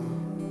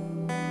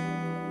on.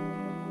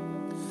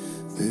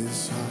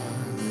 This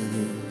heart that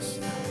is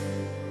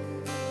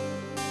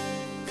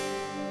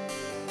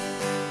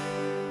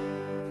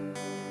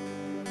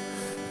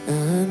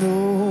and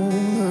all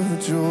the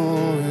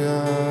joy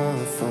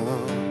I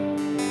found,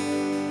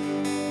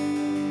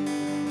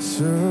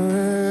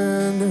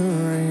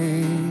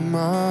 surrendering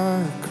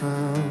my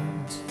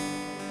crowns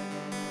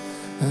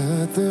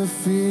at the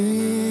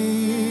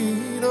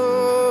feet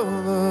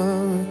of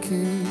the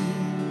King,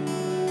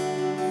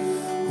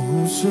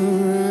 who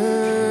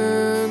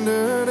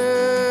surrendered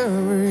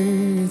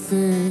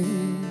everything,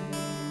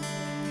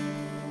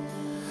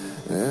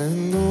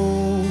 and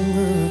all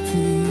the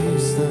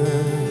peace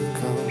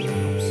that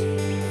comes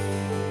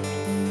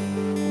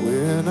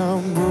when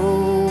I'm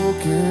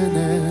broken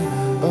and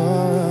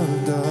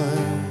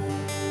undone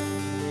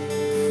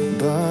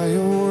by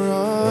your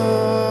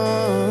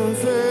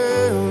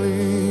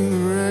unfailing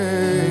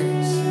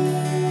grace.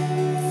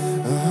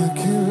 I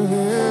can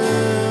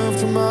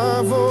lift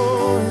my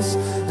voice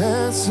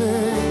and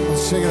sing.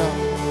 Let's sing it out.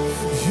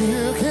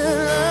 You can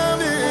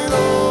have it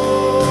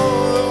all,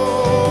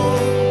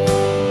 Lord.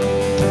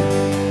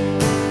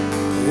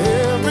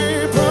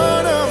 Every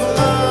part of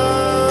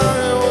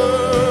my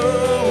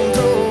world,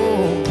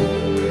 oh.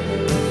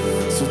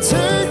 So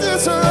take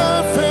this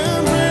life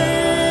and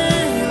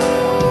breathe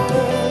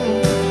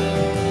on.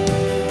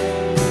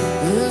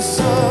 This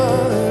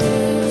heart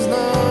is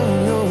not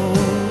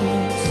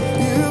yours.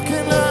 You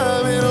can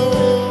have it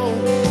all.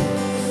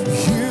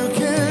 You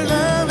can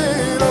have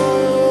it all.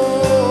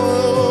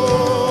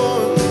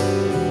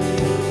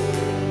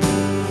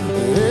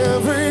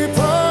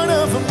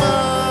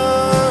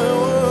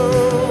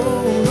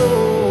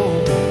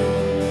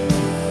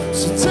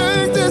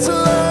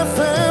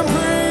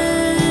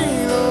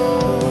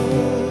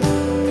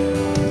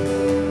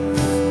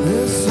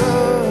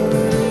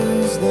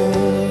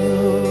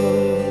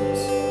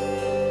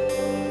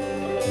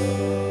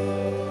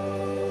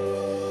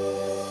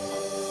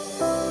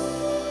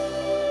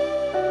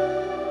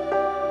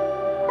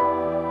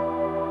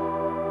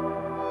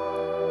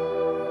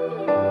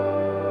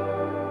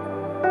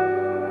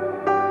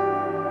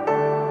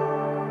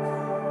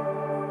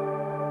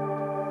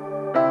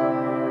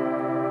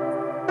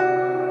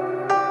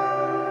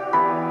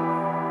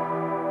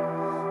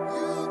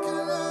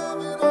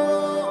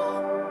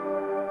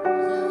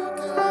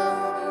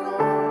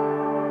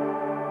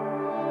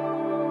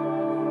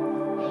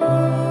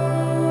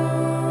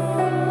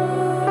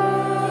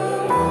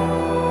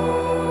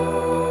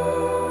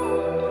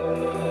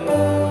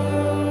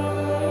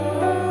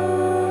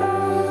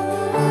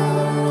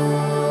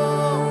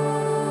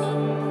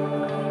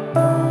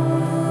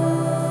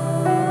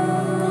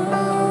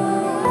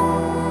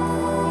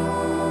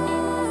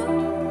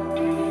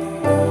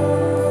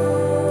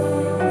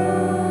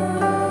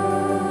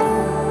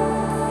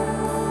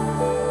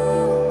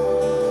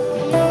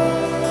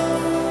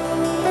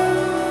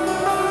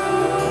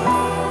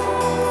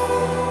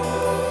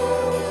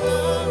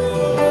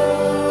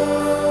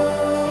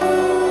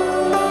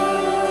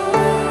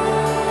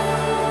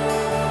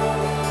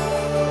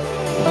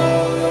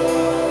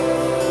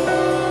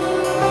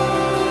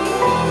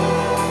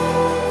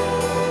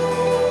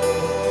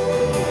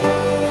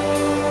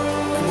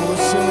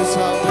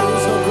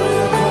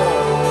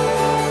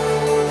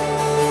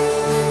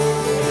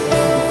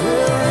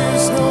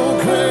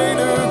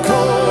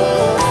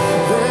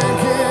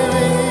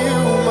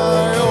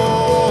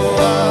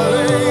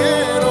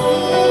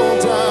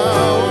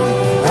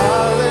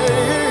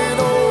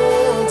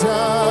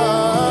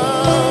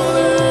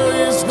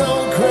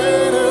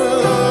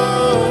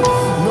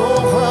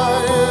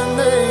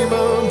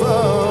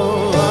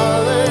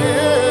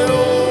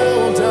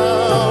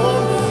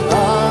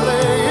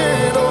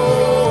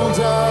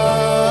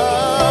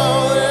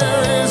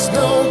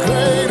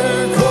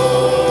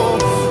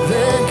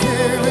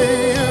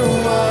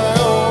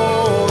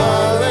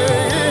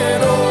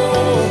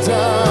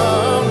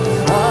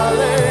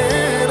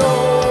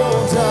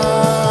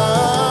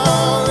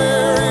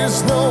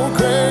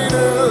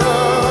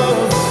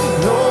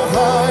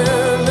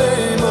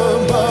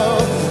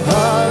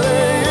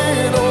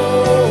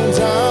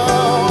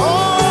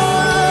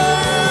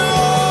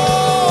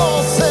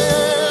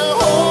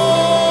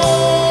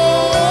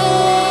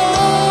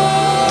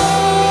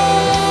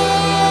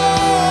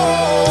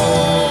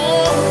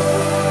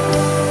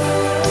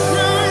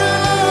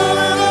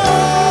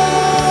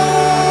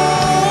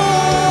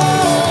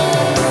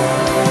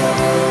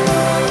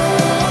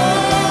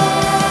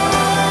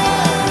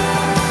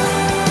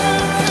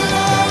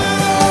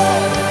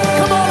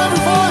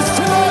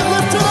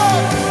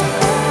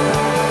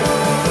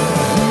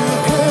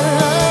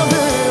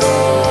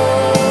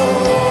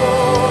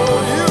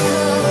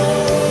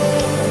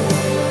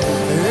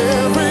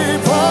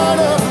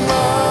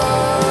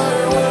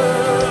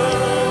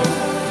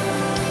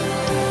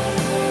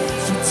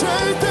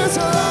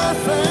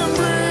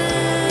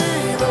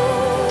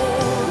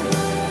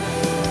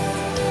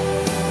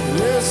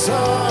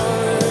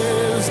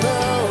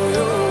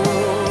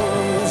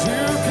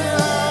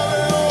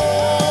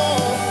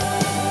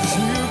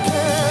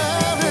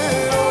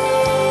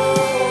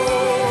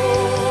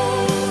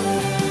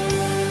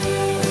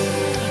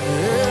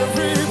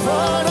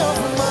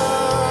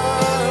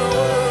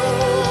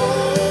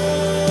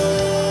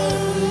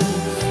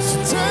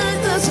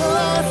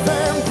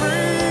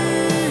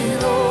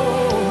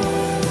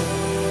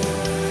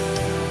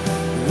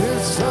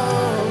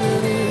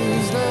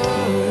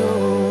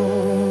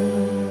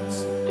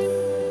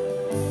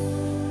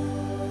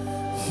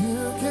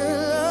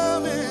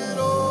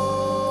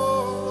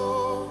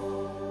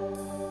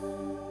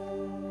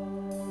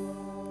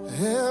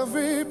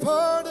 every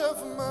part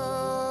of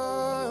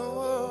my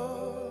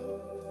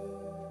world.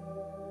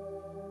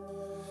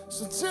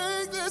 So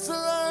take this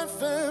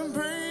life and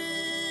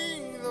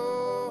breathe,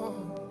 Lord.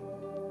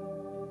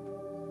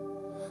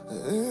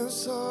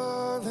 This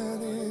all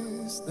that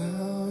is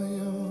now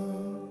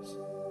yours.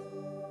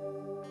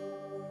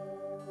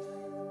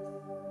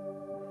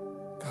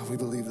 God, we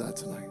believe that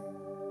tonight.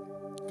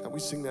 God, we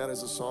sing that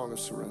as a song of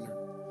surrender.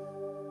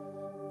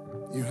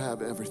 You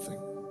have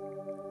everything.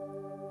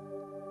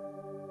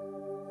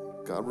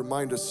 God,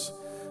 remind us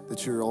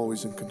that you're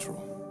always in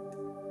control.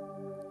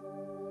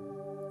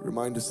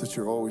 Remind us that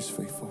you're always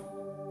faithful.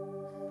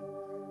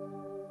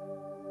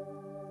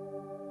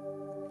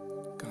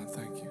 God,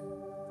 thank you.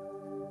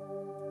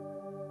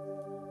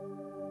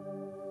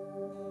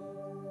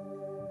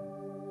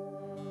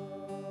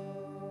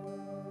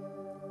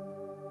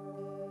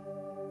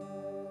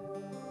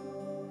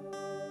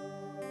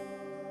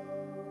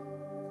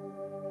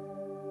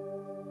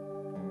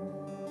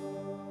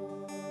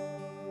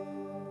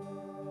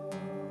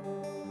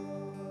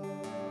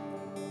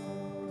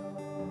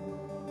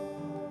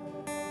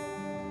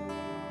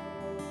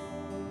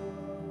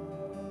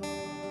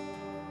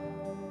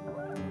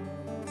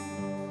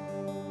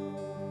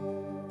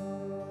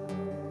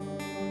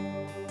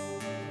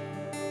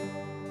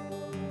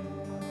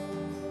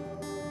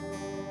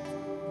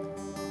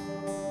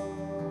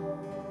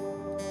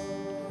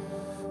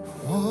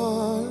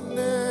 One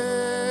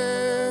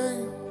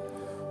name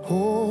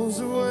holds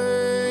the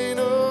weight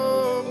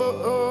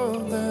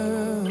above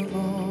them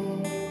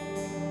all.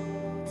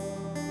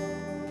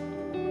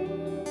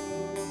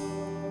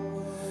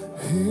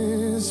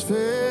 His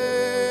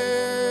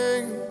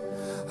fame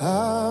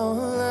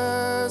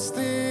outlasts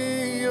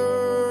the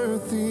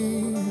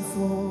earthly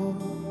fall.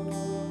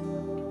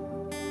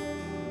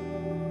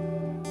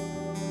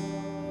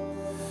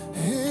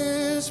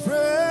 His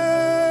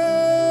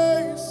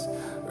praise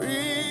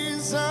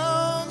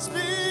resounds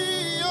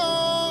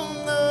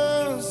beyond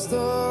the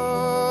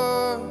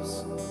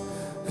stars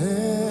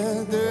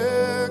and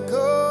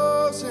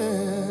echoes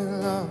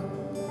in our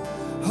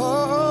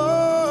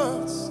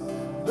hearts.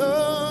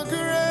 The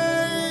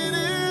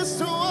greatest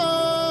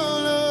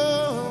one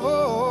of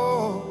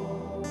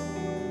all.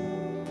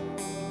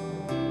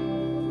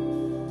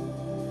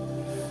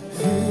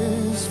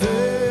 His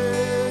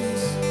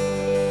face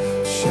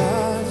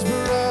shines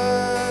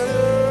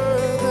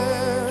brighter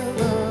than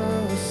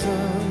the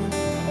sun.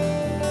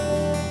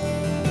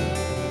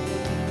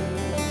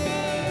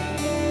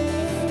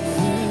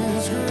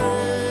 His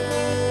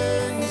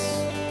grace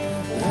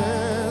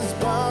as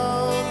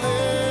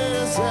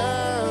boundless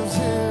as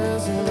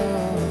his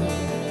love.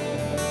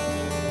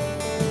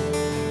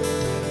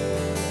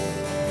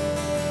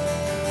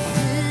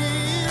 He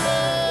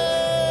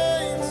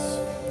reigns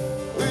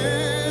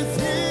with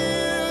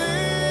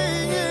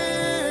healing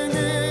in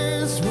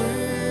his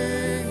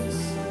wings.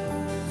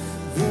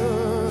 The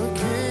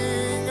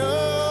King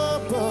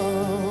above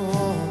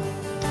all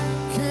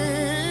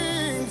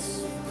kings,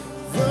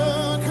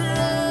 the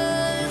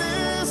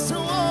greatest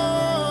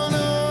one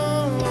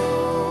of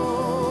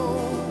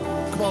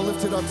all. Come on,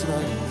 lift it up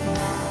tonight.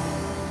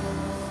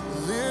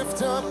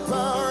 Lift up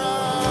our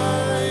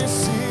eyes,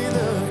 see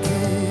the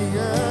King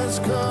has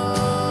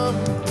come.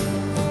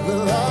 The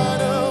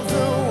light of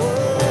the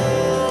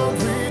world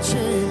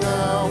reaching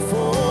out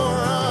for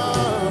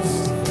us.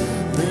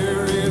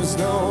 There is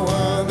no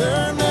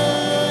other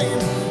name.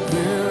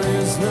 There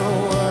is no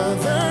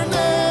other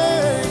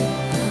name.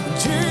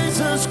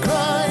 Jesus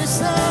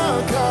Christ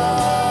our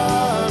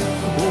God.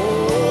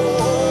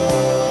 Oh,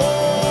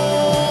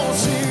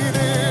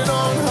 seated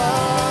on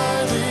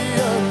high, the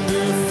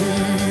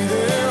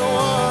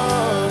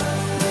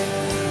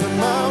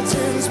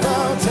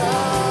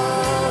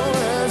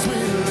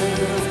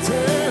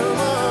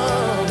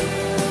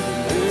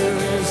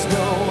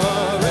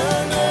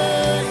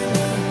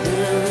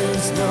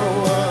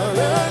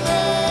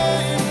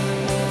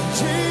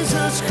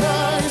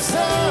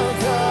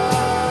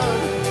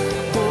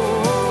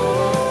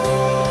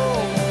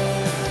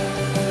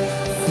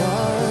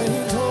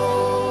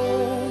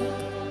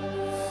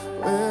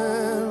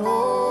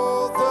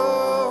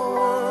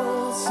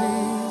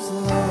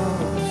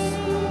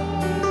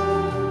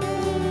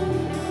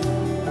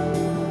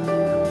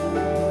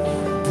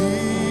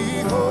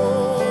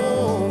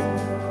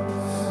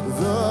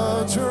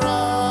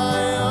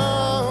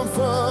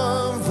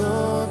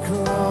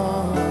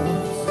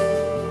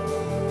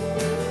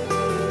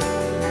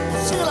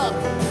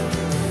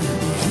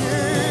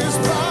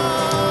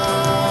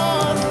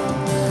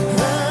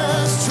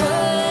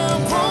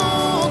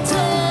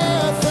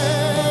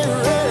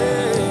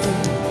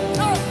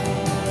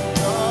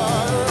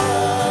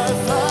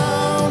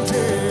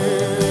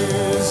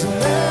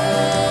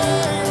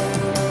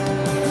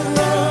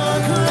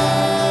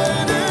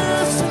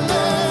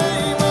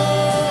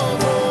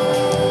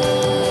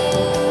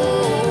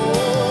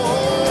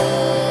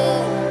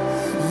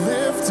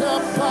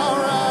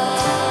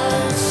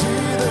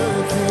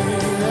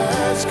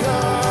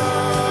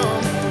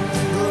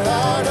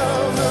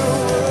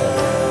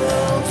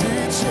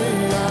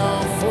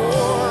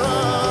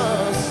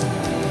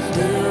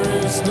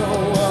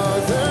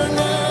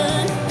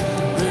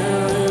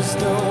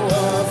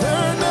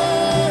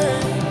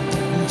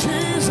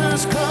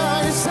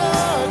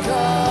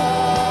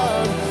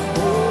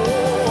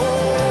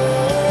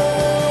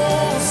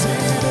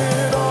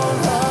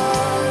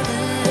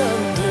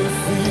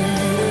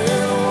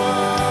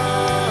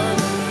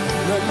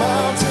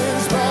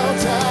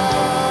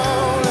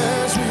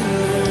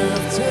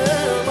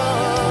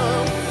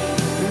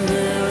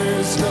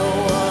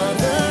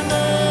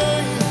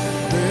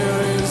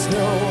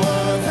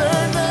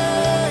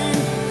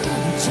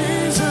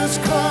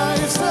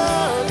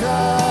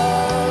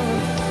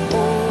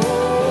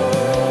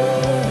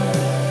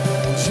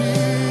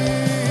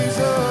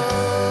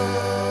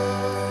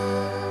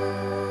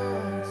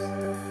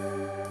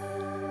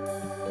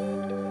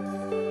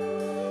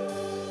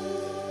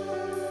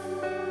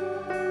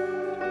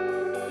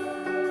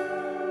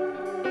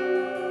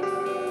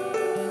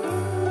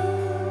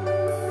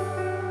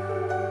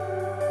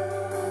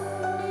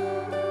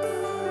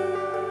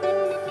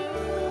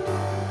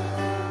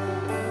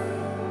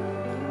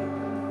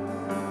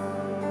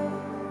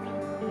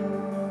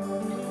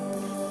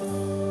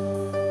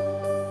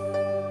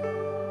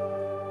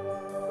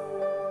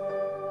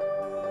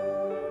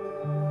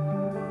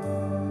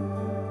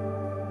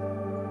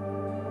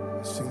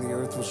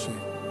earth will shake.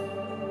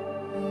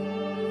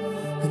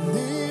 And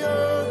the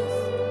earth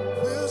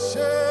will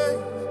shake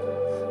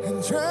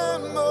and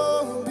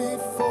tremble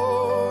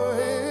before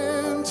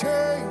him.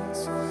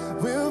 Chains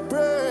will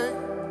break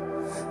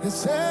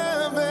as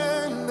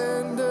heaven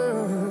and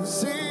earth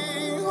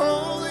sing.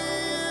 Holy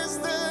is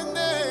the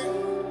name,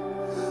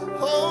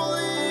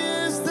 holy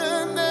is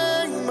the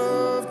name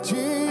of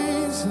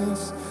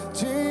Jesus,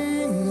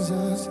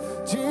 Jesus,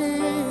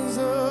 Jesus.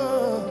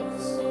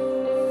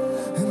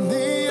 And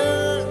the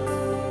earth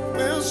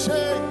will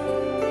shake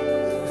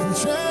and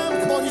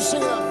tremble. Come on, you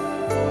sing it out.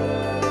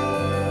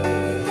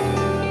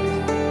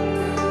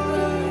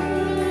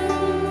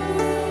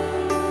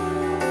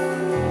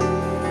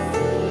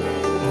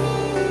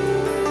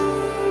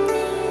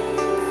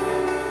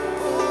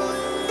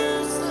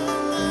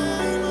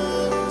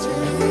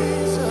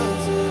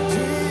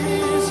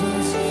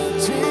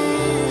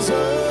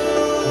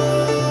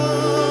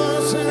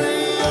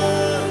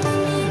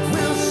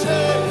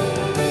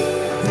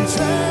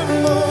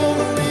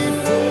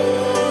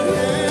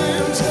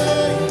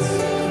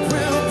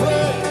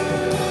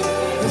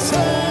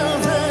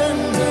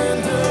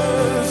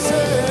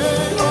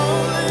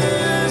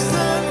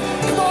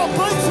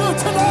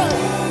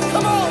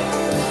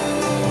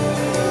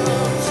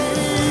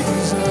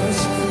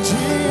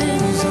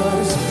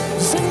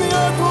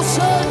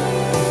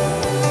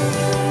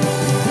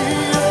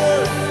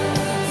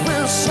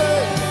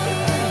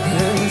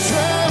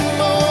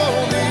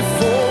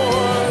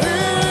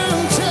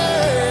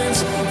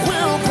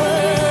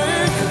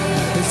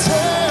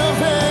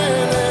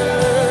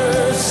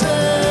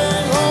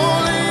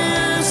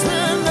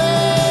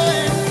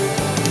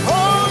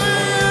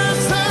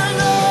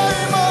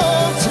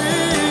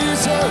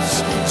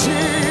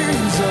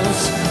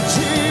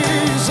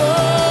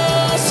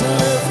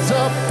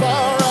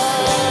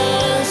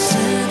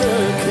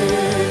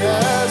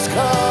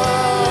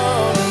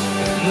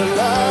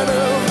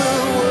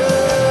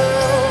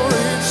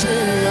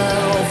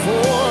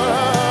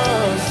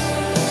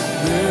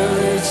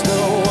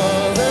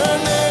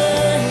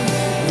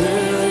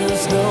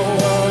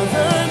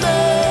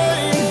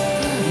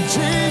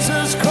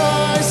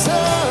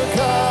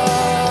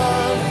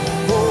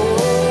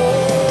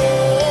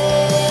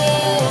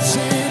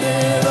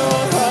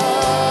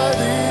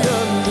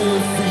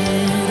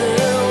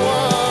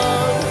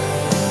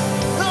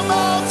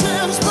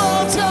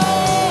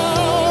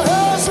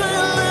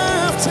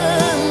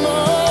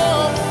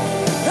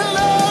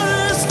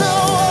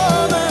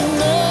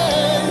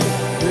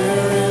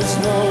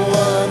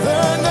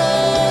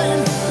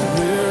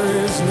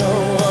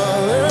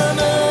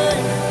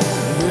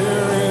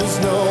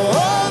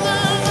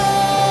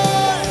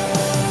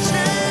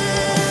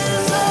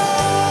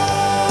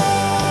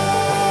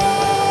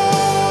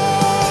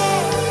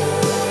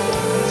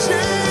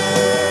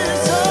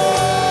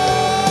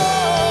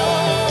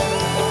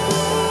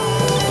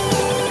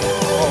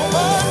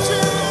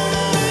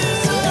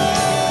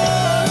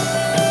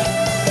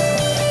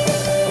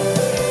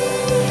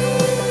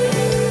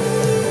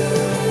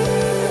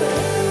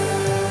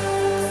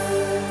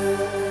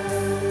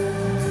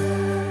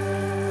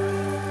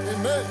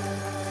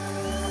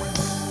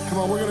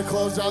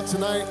 Out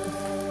tonight.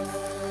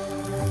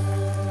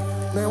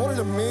 Man, what an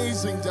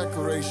amazing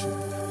declaration.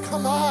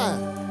 Come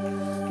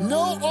on.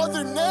 No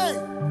other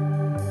name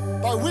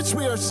by which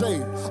we are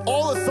saved.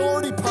 All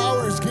authority,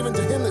 power is given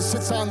to him that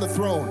sits on the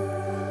throne.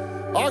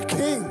 Our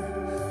King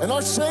and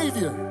our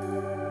Savior.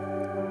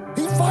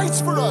 He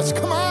fights for us.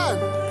 Come on.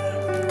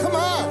 Come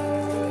on.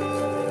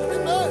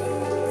 Amen.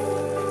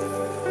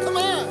 Come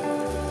on.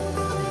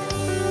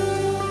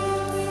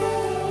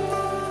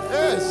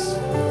 Yes.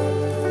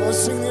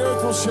 Let's sing The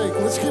Earth Will Shake.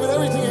 Let's give it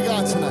everything you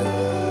got tonight.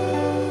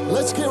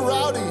 Let's get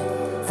rowdy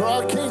for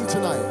our King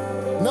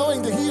tonight,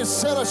 knowing that he has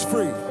set us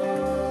free.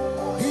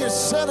 He has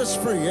set us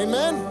free.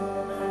 Amen?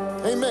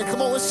 Amen.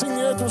 Come on, let's sing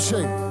The Earth Will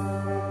Shake.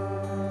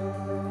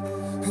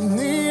 And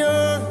the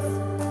earth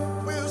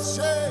will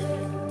shake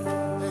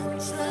and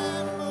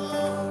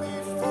tremble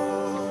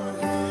before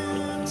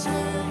him.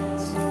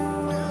 Chains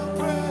will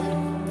break.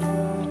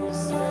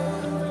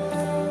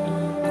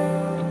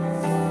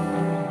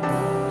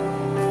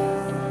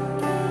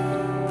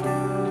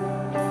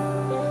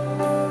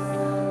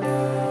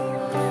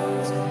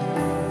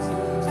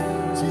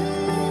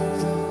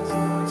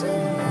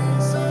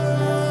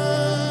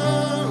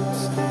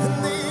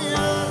 And the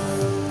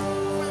earth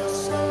will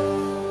shake.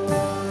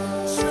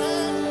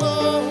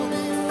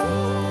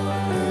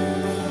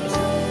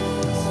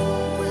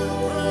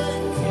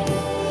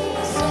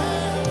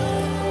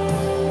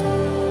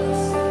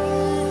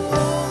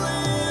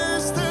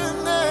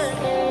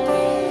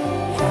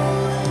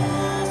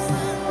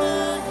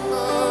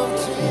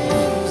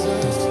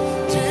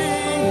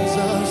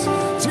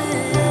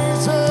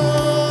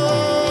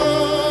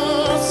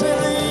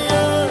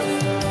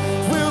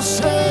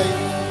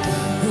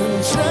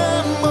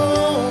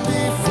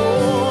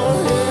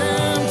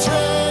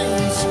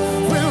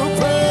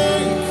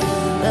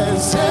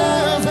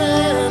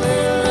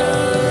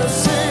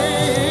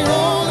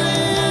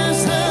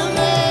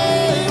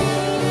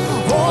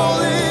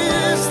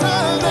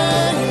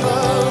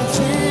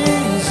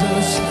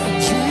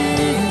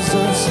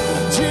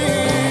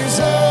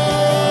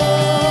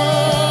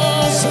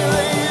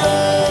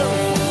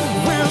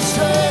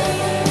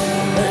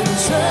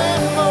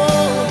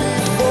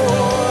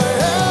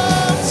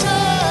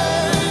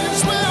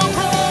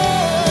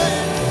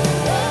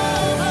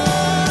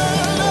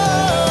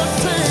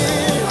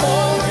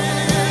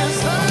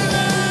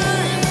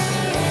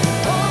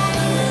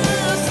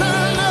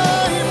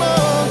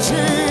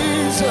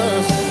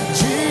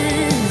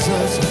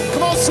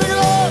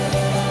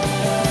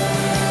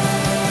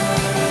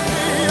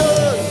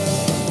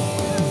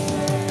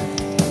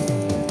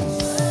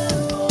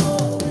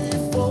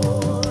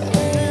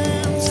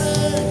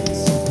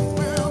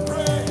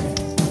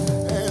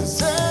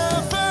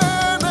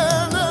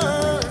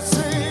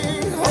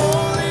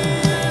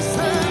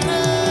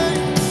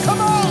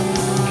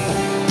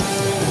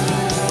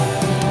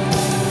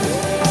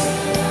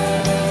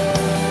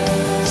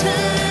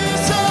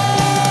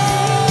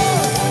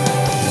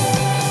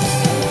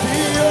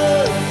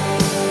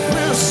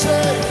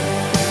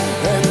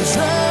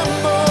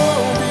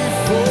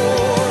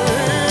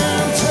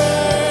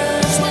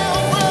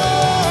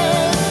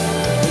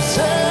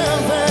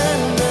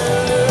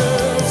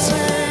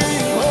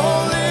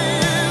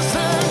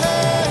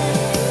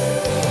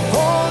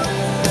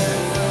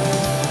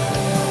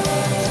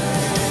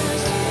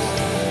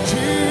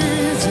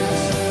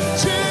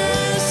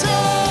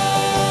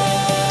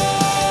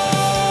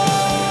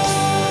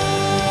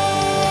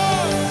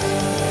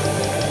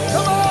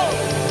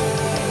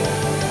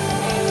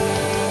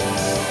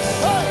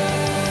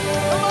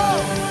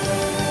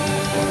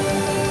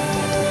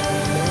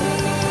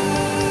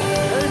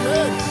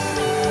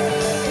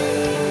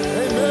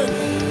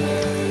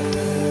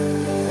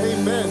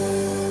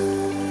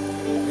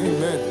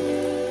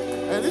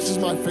 This is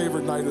my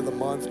favorite night of the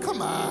month.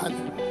 Come on.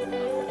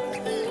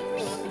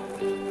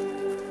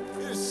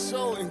 It is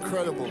so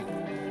incredible.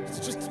 It's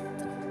just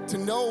to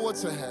know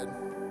what's ahead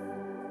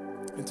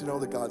and to know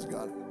that God's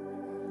got it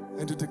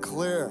and to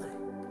declare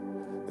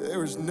that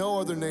there is no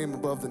other name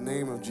above the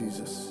name of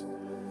Jesus.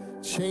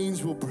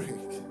 Chains will break.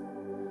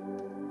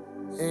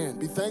 And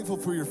be thankful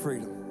for your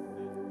freedom.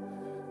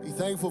 Be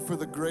thankful for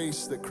the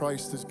grace that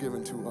Christ has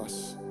given to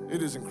us.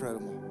 It is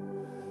incredible.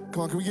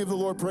 Come on, can we give the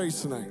Lord praise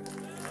tonight?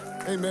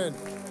 Amen.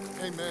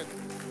 Amen. Amen.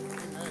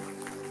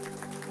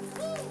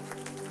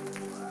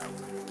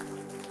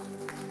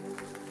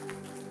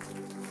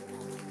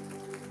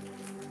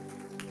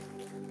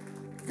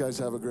 You guys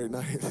have a great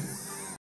night.